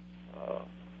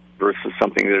versus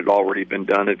something that had already been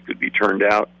done, it could be turned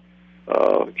out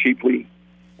cheaply.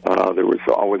 There was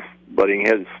always butting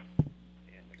heads,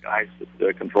 and the guys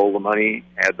that controlled the money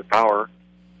had the power,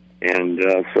 and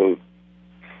so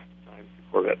sometimes the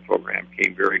Corvette program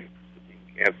came very close to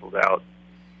being canceled out.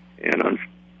 And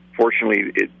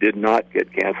unfortunately, it did not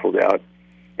get canceled out,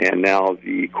 and now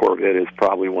the Corvette is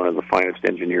probably one of the finest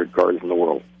engineered cars in the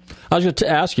world. I was going to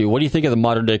ask you, what do you think of the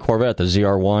modern-day Corvette, the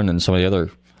ZR1 and some of the other...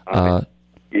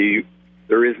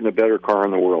 There isn't a better car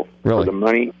in the world. Really? For the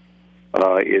money,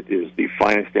 it is the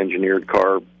finest engineered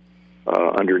car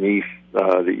underneath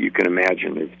that you can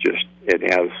imagine. It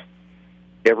has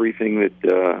everything that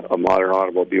a modern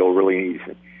automobile really needs.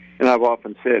 And I've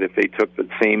often said if they took the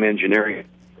same engineering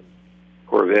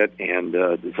Corvette and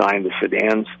designed the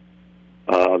sedans,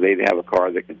 they'd have a car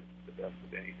that could be the best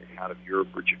of anything out of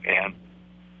Europe or Japan.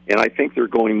 And I think they're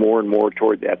going more and more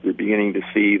toward that. They're beginning to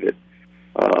see that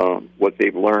what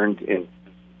they've learned in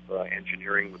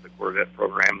engineering with the Corvette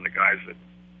program, the guys that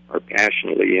are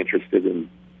passionately interested in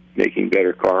making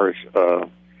better cars,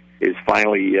 is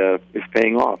finally is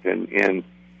paying off. And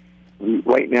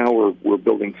right now we're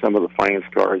building some of the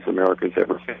finest cars America's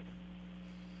ever seen.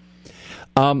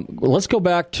 Let's go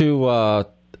back to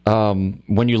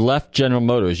when you left General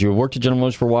Motors. You worked at General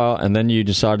Motors for a while, and then you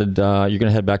decided you're going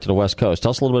to head back to the West Coast. Tell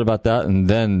us a little bit about that, and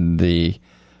then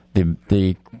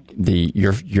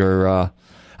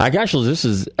I guess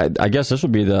this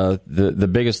would be the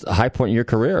biggest high point in your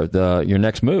career, your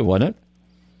next move, wasn't it?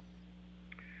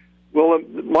 Well,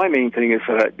 my main thing is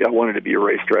that I wanted to be a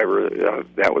race driver.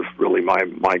 That was really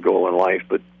my goal in life.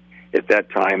 But at that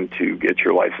time, to get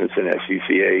your license in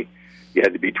SCCA, you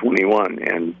had to be 21.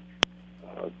 And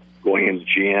going into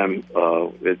GM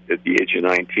at the age of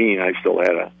 19, I still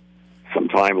had some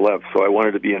time left. So I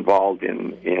wanted to be involved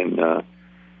in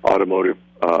automotive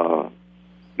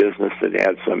business that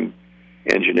had some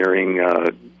engineering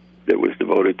that was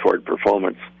devoted toward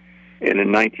performance. And in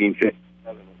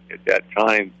 1957, at that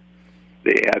time,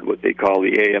 they had what they call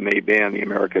the AMA ban, the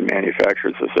American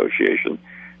Manufacturers Association,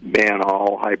 ban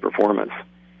all high performance.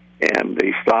 And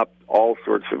they stopped all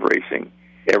sorts of racing.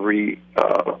 The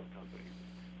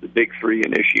big three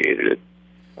initiated it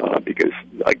because,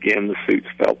 again, the suits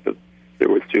felt that there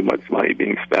was too much money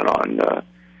being spent on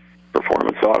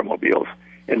performance automobiles.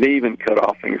 And they even cut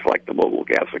off things like the mobile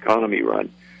gas economy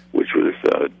run, which was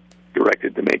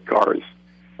directed to make cars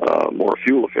more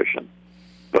fuel efficient.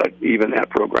 But even that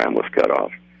program was cut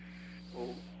off.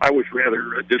 I was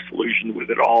rather disillusioned with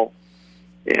it all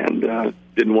and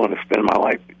didn't want to spend my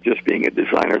life just being a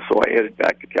designer, so I headed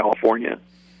back to California.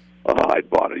 I'd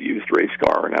bought a used race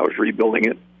car, and I was rebuilding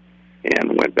it,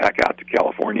 and went back out to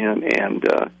California and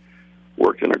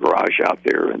worked in a garage out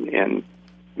there and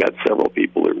met several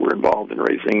people that were involved in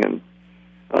racing and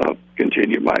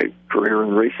continued my career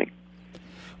in racing.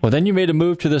 Well, then you made a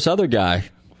move to this other guy.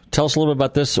 Tell us a little bit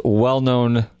about this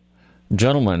well-known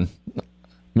gentleman,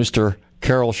 Mr.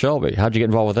 Carroll Shelby. How'd you get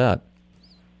involved with that?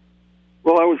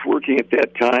 Well, I was working at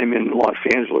that time in Los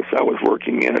Angeles. I was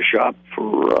working in a shop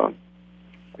for a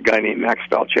guy named Max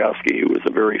Balchowski, who was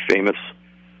a very famous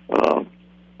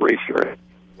racer at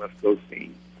the West Coast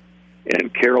scene.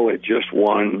 And Carroll had just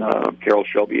won, Carroll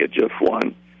Shelby had just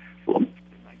won in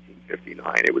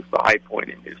 1959. It was the high point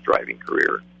in his driving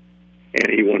career. And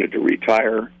he wanted to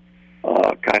retire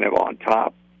kind of on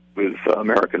top with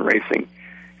American racing.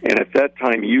 And at that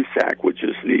time, USAC, which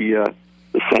is the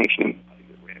sanctioning body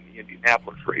that ran the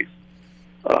Indianapolis race,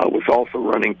 was also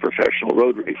running professional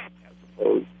road racing as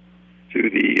opposed to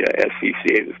the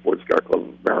SCCA, the Sports Car Club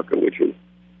of America, which was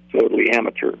totally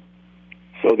amateur.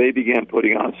 So they began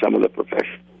putting on some of the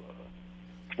professional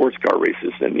sports car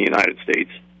races in the United States.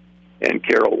 And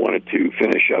Carroll wanted to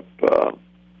finish up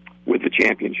with the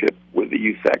championship, with the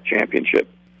USAC championship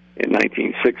in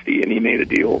 1960, and he made a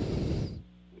deal with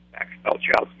Max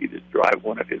Balchowski to drive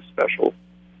one of his special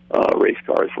race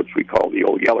cars, which we call the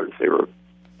Old Yellers. They were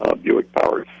Buick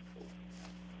Powers.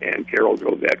 And Carroll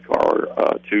drove that car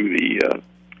to the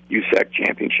USAC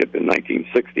championship in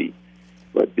 1960.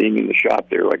 But being in the shop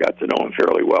there, I got to know him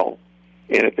fairly well.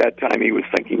 And at that time, he was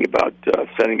thinking about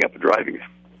setting up a driving school.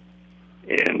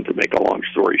 And to make a long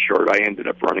story short, I ended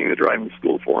up running the driving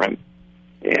school for him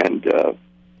and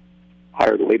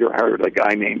hired a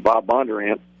guy named Bob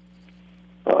Bondurant,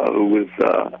 who was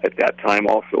at that time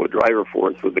also a driver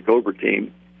for us with the Cobra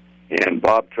team. And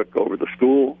Bob took over the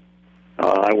school.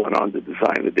 I went on to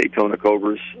design the Daytona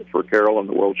Cobras for Carroll in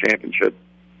the World Championship.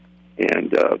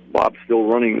 And Bob's still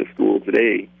running the school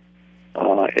today.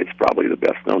 It's probably the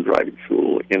best-known driving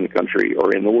school in the country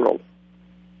or in the world.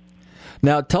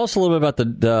 Now, tell us a little bit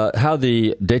about how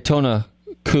the Daytona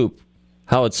Coupe,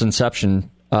 how its inception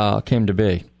came to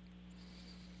be.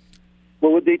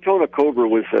 Well, the Daytona Cobra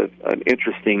was an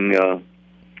interesting. It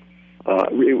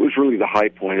was really the high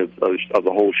point of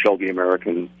the whole Shelby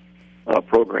American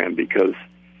program, because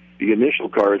the initial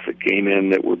cars that came in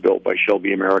that were built by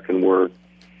Shelby American were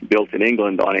built in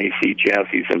England on AC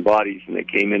chassis and bodies, and they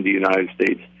came into the United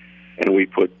States and we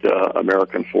put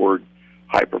American Ford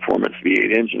high-performance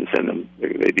V8 engines in them.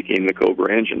 They became the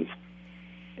Cobra engines.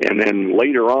 And then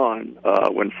later on,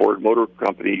 when Ford Motor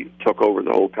Company took over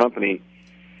the whole company,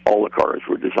 all the cars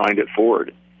were designed at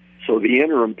Ford. So the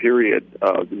interim period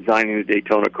of designing the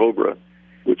Daytona Cobra,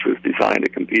 which was designed to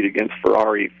compete against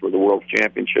Ferrari for the World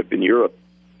Championship in Europe,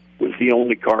 was the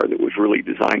only car that was really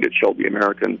designed at Shelby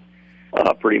American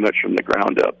pretty much from the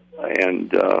ground up.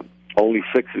 And only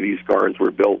 6 of these cars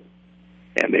were built,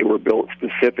 and they were built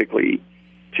specifically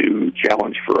to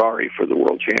challenge Ferrari for the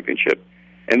World Championship.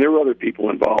 And there were other people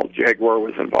involved. Jaguar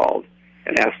was involved,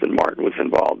 and Aston Martin was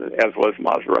involved, as was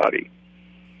Maserati.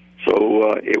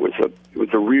 So it was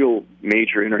a real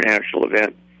major international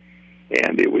event,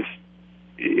 and it was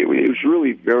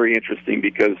really very interesting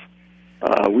because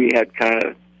we had kind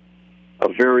of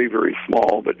a very, very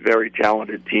small but very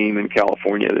talented team in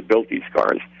California that built these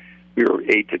cars. We were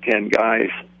 8 to 10 guys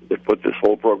that put this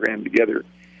whole program together,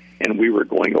 and we were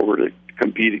going over to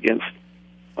compete against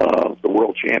the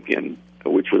world champion,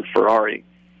 which was Ferrari,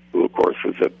 who, of course,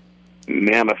 was a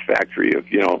mammoth factory of,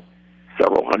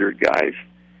 several hundred guys.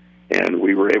 And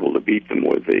we were able to beat them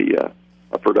with a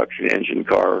production engine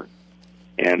car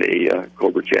and a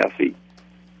Cobra chassis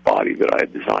body that I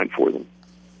had designed for them.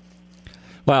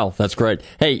 Wow, that's great.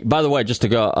 Hey, by the way, just to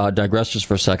go digress just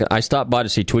for a second, I stopped by to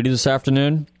see Tweety this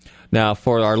afternoon. Now,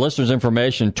 for our listeners'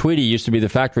 information, Tweety used to be the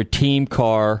factory team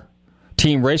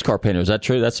race car painter. Is that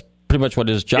true? That's pretty much what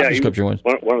his job description was.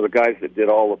 One of the guys that did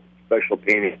all the special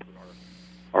painting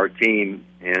for our team,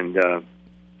 and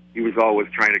he was always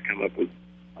trying to come up with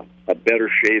a better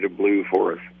shade of blue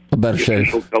for us. A better shade. The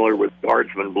official color was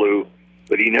Guardsman blue,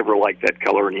 but he never liked that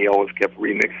color, and he always kept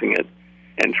remixing it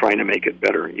and trying to make it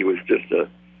better. He was just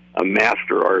a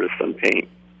master artist on paint.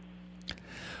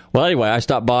 Well, anyway, I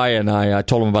stopped by and I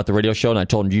told him about the radio show, and I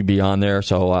told him you'd be on there.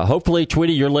 So hopefully,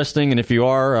 Tweety, you're listening, and if you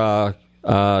are,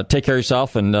 take care of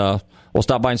yourself, and we'll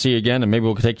stop by and see you again, and maybe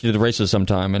we'll take you to the races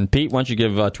sometime. And Pete, why don't you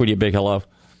give Tweety a big hello?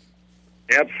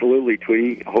 Absolutely,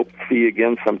 Tweety. Hope to see you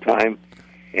again sometime,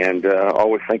 and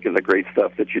always think of the great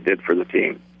stuff that you did for the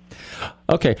team.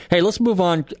 Okay. Hey, let's move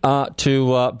on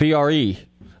to BRE,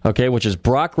 okay, which is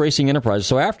Brock Racing Enterprises.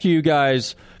 So after you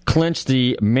guys clinched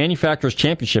the Manufacturers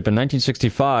Championship in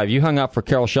 1965, you hung out for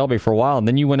Carroll Shelby for a while, and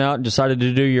then you went out and decided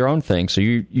to do your own thing. So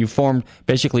you formed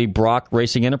basically Brock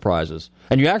Racing Enterprises.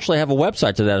 And you actually have a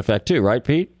website to that effect too, right,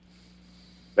 Pete?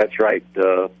 That's right.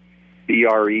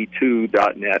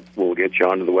 BRE2.net will get you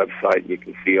onto the website, and you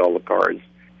can see all the cars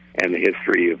and the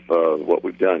history of what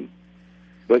we've done.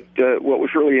 But what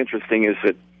was really interesting is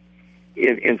that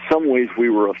in some ways we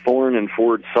were a thorn in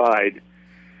Ford's side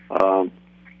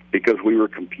because we were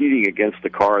competing against the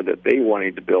car that they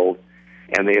wanted to build,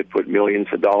 and they had put millions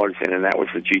of dollars in, and that was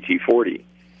the GT40.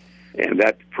 And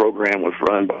that program was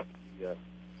run by the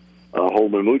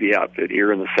Holman Moody outfit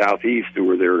here in the Southeast, who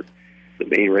were the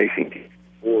main racing team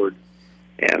for Ford,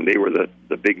 and they were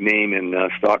the big name in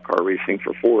stock car racing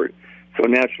for Ford. So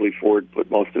naturally, Ford put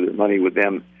most of their money with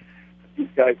them. These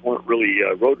guys weren't really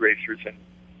road racers,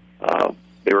 and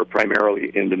they were primarily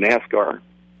into NASCAR.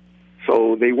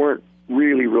 So they weren't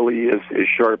really as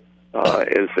sharp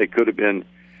as they could have been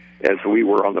as we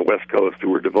were on the West Coast, who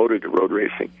were devoted to road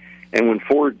racing. And when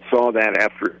Ford saw that,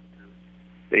 after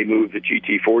they moved the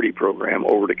GT40 program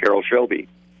over to Carroll Shelby,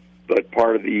 but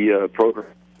part of the program,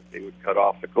 they would cut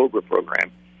off the Cobra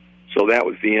program. So that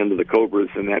was the end of the Cobras,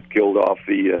 and that killed off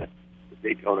the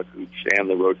Daytona Coupe and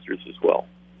the Roadsters as well.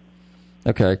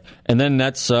 Okay, and then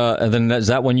is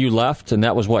that when you left? And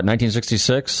that was what,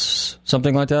 1966,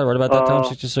 something like that, right about that time,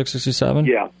 66, 67?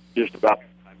 Yeah, just about the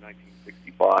time,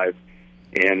 1965,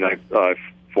 and I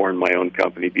formed my own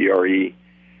company, BRE,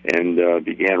 and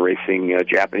began racing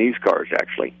Japanese cars,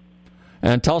 actually.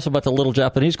 And tell us about the little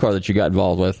Japanese car that you got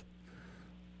involved with.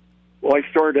 Well, I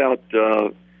started out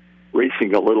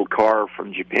racing a little car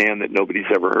from Japan that nobody's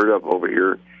ever heard of over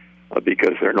here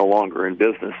because they're no longer in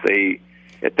business.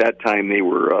 At that time, they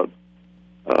were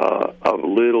a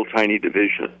little tiny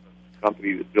division of a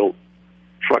company that built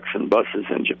trucks and buses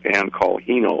in Japan called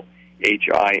Hino,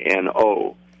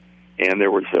 Hino. And there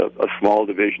was a small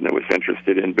division that was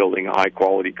interested in building a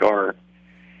high-quality car.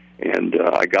 And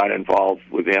I got involved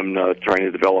with them trying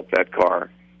to develop that car.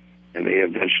 And they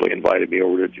eventually invited me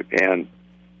over to Japan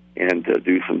and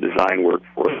do some design work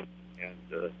for them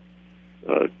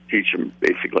and teach them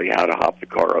basically how to hop the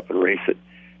car up and race it.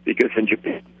 Because in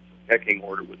Japan, there's a pecking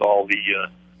order with all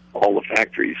the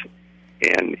factories,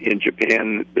 and in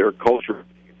Japan, their culture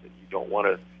is that you don't want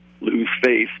to lose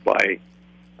face by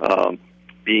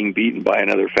being beaten by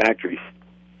another factory.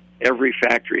 Every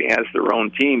factory has their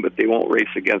own team, but they won't race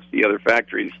against the other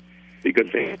factories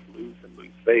because they lose and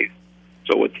lose face.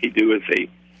 So what they do is they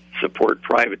support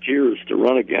privateers to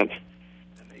run against,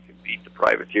 and they can beat the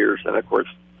privateers, and of course,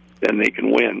 then they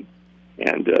can win.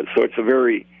 And so it's a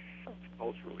very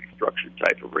culturally structured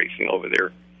type of racing over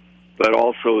there. But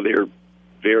also they're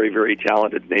very, very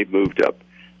talented, and they've moved up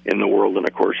in the world. And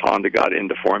of course, Honda got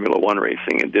into Formula One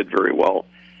racing and did very well.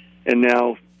 And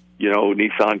now,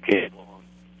 Nissan came along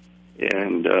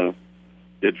and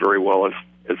did very well as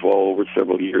well over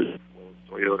several years, as well as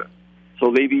Toyota.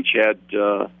 So they've each had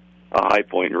a high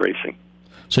point in racing.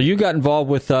 So you got involved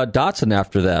with Datsun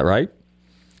after that, right?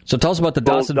 So tell us about the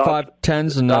Datsun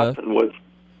 510s. And Datsun was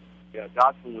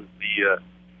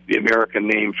the American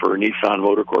name for Nissan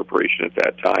Motor Corporation at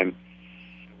that time.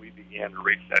 We began to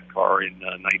race that car in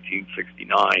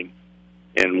 1969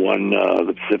 and won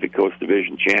the Pacific Coast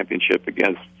Division Championship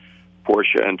against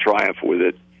Porsche and Triumph with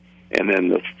it. And then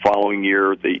the following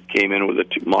year, they came in with a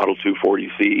Model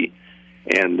 240Z,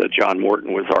 and John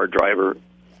Morton was our driver,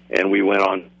 and we went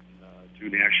on 2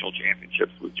 national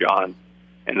championships with John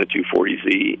and the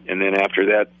 240Z. And then after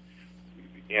that, we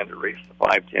began to race the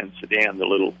 510 sedan, the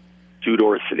little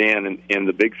 2-door sedan. And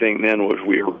the big thing then was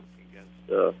we were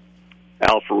against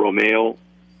Alfa Romeo,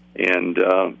 and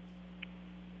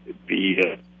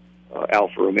the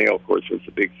Alfa Romeo, of course, was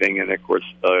the big thing, and of course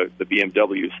the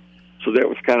BMWs. So that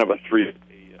was kind of a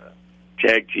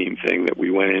tag team thing that we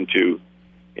went into,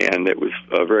 and it was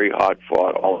very hot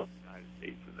fought all in the United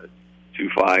States in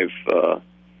the 2.5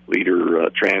 liter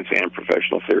Trans Am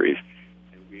Professional Series,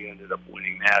 and we ended up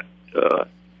winning that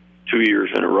 2 years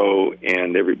in a row,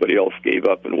 and everybody else gave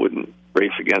up and wouldn't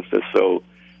race against us. So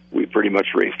we pretty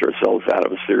much raced ourselves out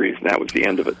of a series, and that was the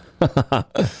end of it. I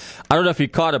don't know if you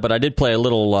caught it, but I did play a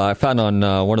little. I found on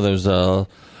one of those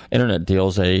internet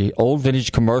deals a old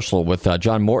vintage commercial with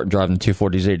John Morton driving the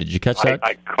 240Z. Did you catch that?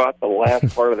 I caught the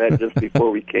last part of that just before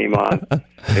we came on.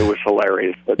 It was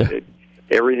hilarious, but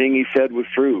everything he said was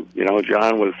true.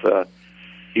 John was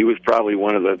he was probably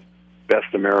one of the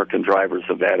best American drivers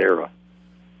of that era.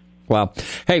 Wow.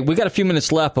 Hey, we got a few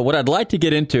minutes left, but what I'd like to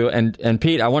get into, and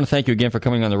Pete, I want to thank you again for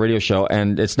coming on the radio show,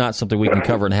 and it's not something we can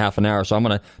cover in half an hour, so I'm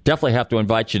going to definitely have to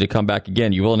invite you to come back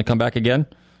again. You willing to come back again?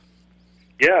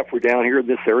 Yeah, if we're down here in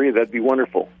this area, that'd be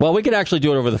wonderful. Well, we could actually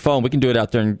do it over the phone. We can do it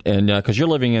out there, and because you're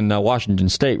living in Washington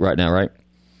State right now, right?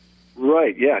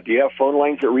 Right, yeah. Do you have phone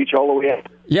lines that reach all the way out?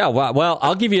 Yeah, well,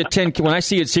 I'll give you a 10. When I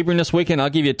see you at Sebring this weekend, I'll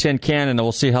give you a 10 can, and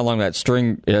we'll see how long that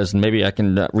string is, and maybe I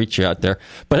can reach you out there.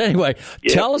 But anyway,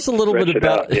 tell us a little bit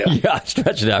about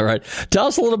stretch it out, right? Tell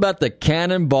us a little about the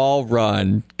Cannonball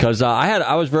Run, because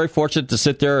I was very fortunate to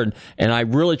sit there, and I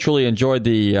really truly enjoyed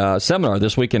the seminar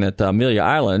this weekend at Amelia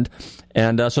Island.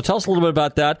 And so tell us a little bit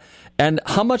about that, and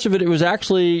how much of it was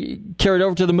actually carried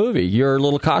over to the movie, your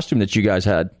little costume that you guys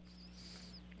had.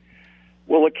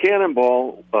 Well, the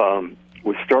Cannonball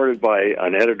was started by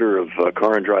an editor of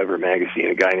Car and Driver magazine,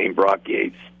 a guy named Brock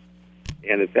Yates.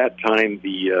 And at that time,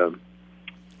 the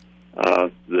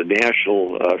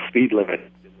national speed limit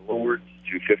is lowered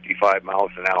to 55 miles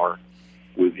an hour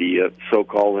with the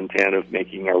so-called intent of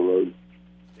making our roads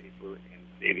safer and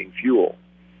saving fuel.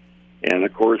 And,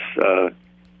 of course, trying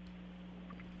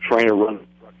to run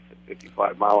trucks at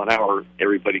 55 mile an hour,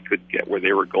 everybody could get where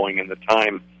they were going in the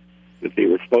time that they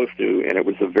were supposed to, and it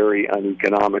was a very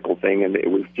uneconomical thing, and it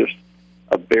was just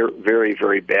a very,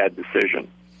 very bad decision.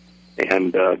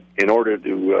 And in order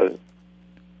to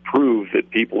prove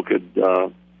that people could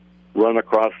run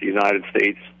across the United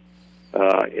States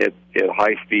at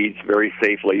high speeds very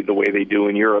safely, the way they do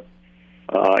in Europe,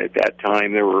 at that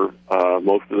time there were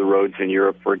most of the roads in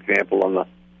Europe, for example, on the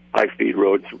high-speed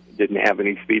roads didn't have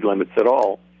any speed limits at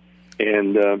all.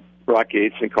 And Brock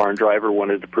Yates and Car and Driver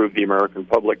wanted to prove to the American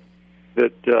public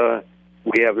that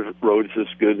we have roads as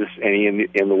good as any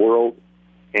in the world,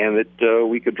 and that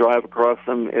we could drive across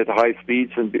them at high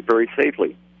speeds and very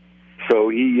safely. So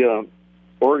he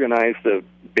organized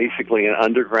basically an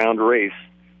underground race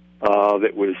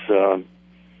that was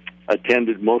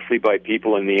attended mostly by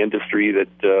people in the industry that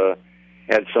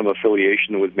had some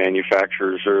affiliation with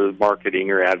manufacturers or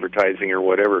marketing or advertising or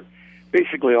whatever.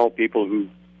 Basically all people who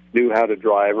knew how to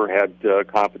drive or had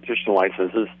competition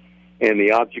licenses. And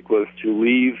the object was to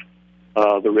leave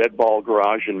the Red Ball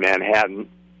Garage in Manhattan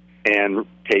and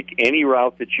take any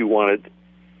route that you wanted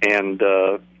and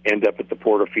end up at the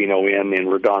Portofino Inn in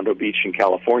Redondo Beach in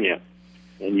California.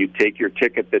 And you'd take your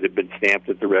ticket that had been stamped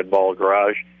at the Red Ball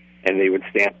Garage, and they would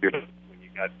stamp your ticket when you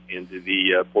got into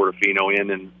the Portofino Inn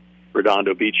in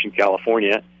Redondo Beach in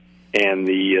California, and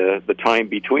the time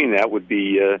between that would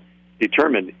be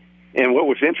determined. And what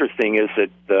was interesting is that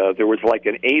there was like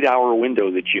an 8-hour window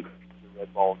that you could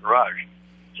Red Ball Garage.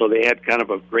 So they had kind of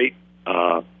a great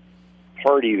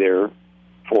party there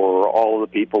for all of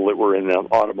the people that were in the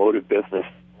automotive business.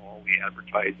 All the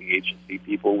advertising agency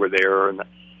people were there, and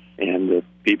the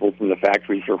people from the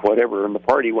factories or whatever. And the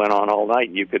party went on all night.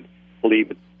 And you could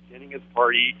leave at the beginning of the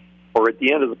party or at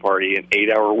the end of the party, an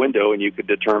 8-hour window, and you could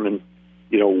determine,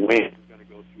 when you're going to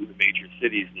go through the major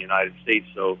cities in the United States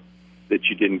so that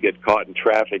you didn't get caught in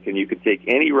traffic, and you could take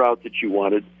any route that you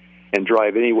wanted and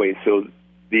drive anyway. So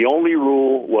the only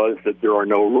rule was that there are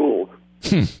no rules.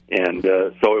 And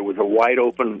so it was a wide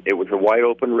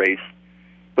open race.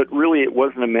 But really it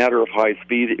wasn't a matter of high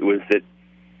speed. It was that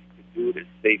you could do it as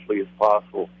safely as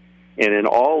possible. And in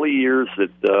all the years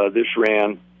that this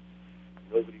ran,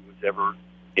 nobody was ever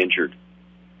injured.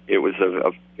 It was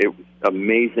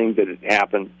amazing that it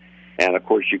happened. And, of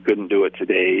course, you couldn't do it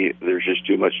today. There's just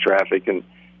too much traffic and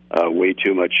way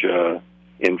too much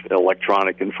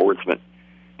electronic enforcement.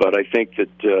 But I think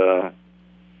that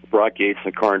Brock Yates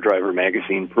and the Car and Driver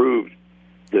magazine proved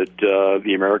that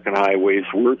the American highways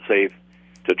were safe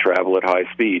to travel at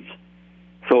high speeds.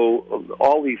 So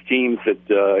all these teams that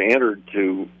entered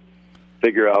to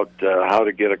figure out how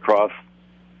to get across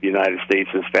the United States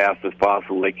as fast as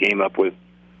possible, they came up with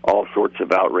all sorts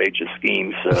of outrageous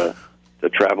schemes to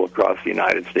travel across the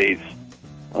United States.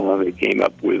 They came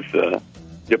up with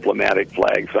diplomatic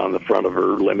flags on the front of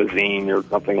her limousine or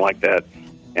something like that,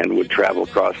 and would travel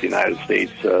across the United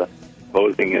States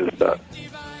posing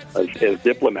as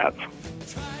diplomats.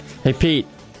 Hey, Pete,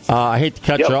 I hate to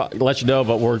cut you off, let you know,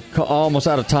 but we're almost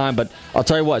out of time. But I'll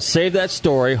tell you what, save that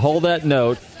story, hold that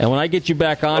note, and when I get you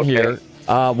back on here,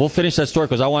 we'll finish that story,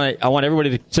 because I want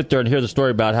everybody to sit there and hear the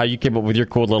story about how you came up with your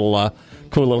cool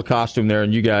little costume there,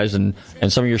 and you guys, and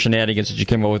some of your shenanigans that you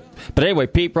came up with. But anyway,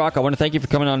 Pete Brock, I want to thank you for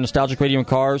coming on Nostalgic Radio and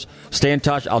Cars. Stay in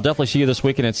touch. I'll definitely see you this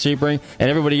weekend at Sebring. And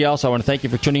everybody else, I want to thank you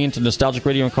for tuning in to Nostalgic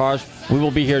Radio and Cars. We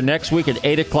will be here next week at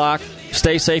 8 o'clock.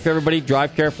 Stay safe, everybody.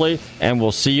 Drive carefully, and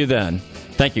we'll see you then.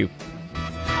 Thank you.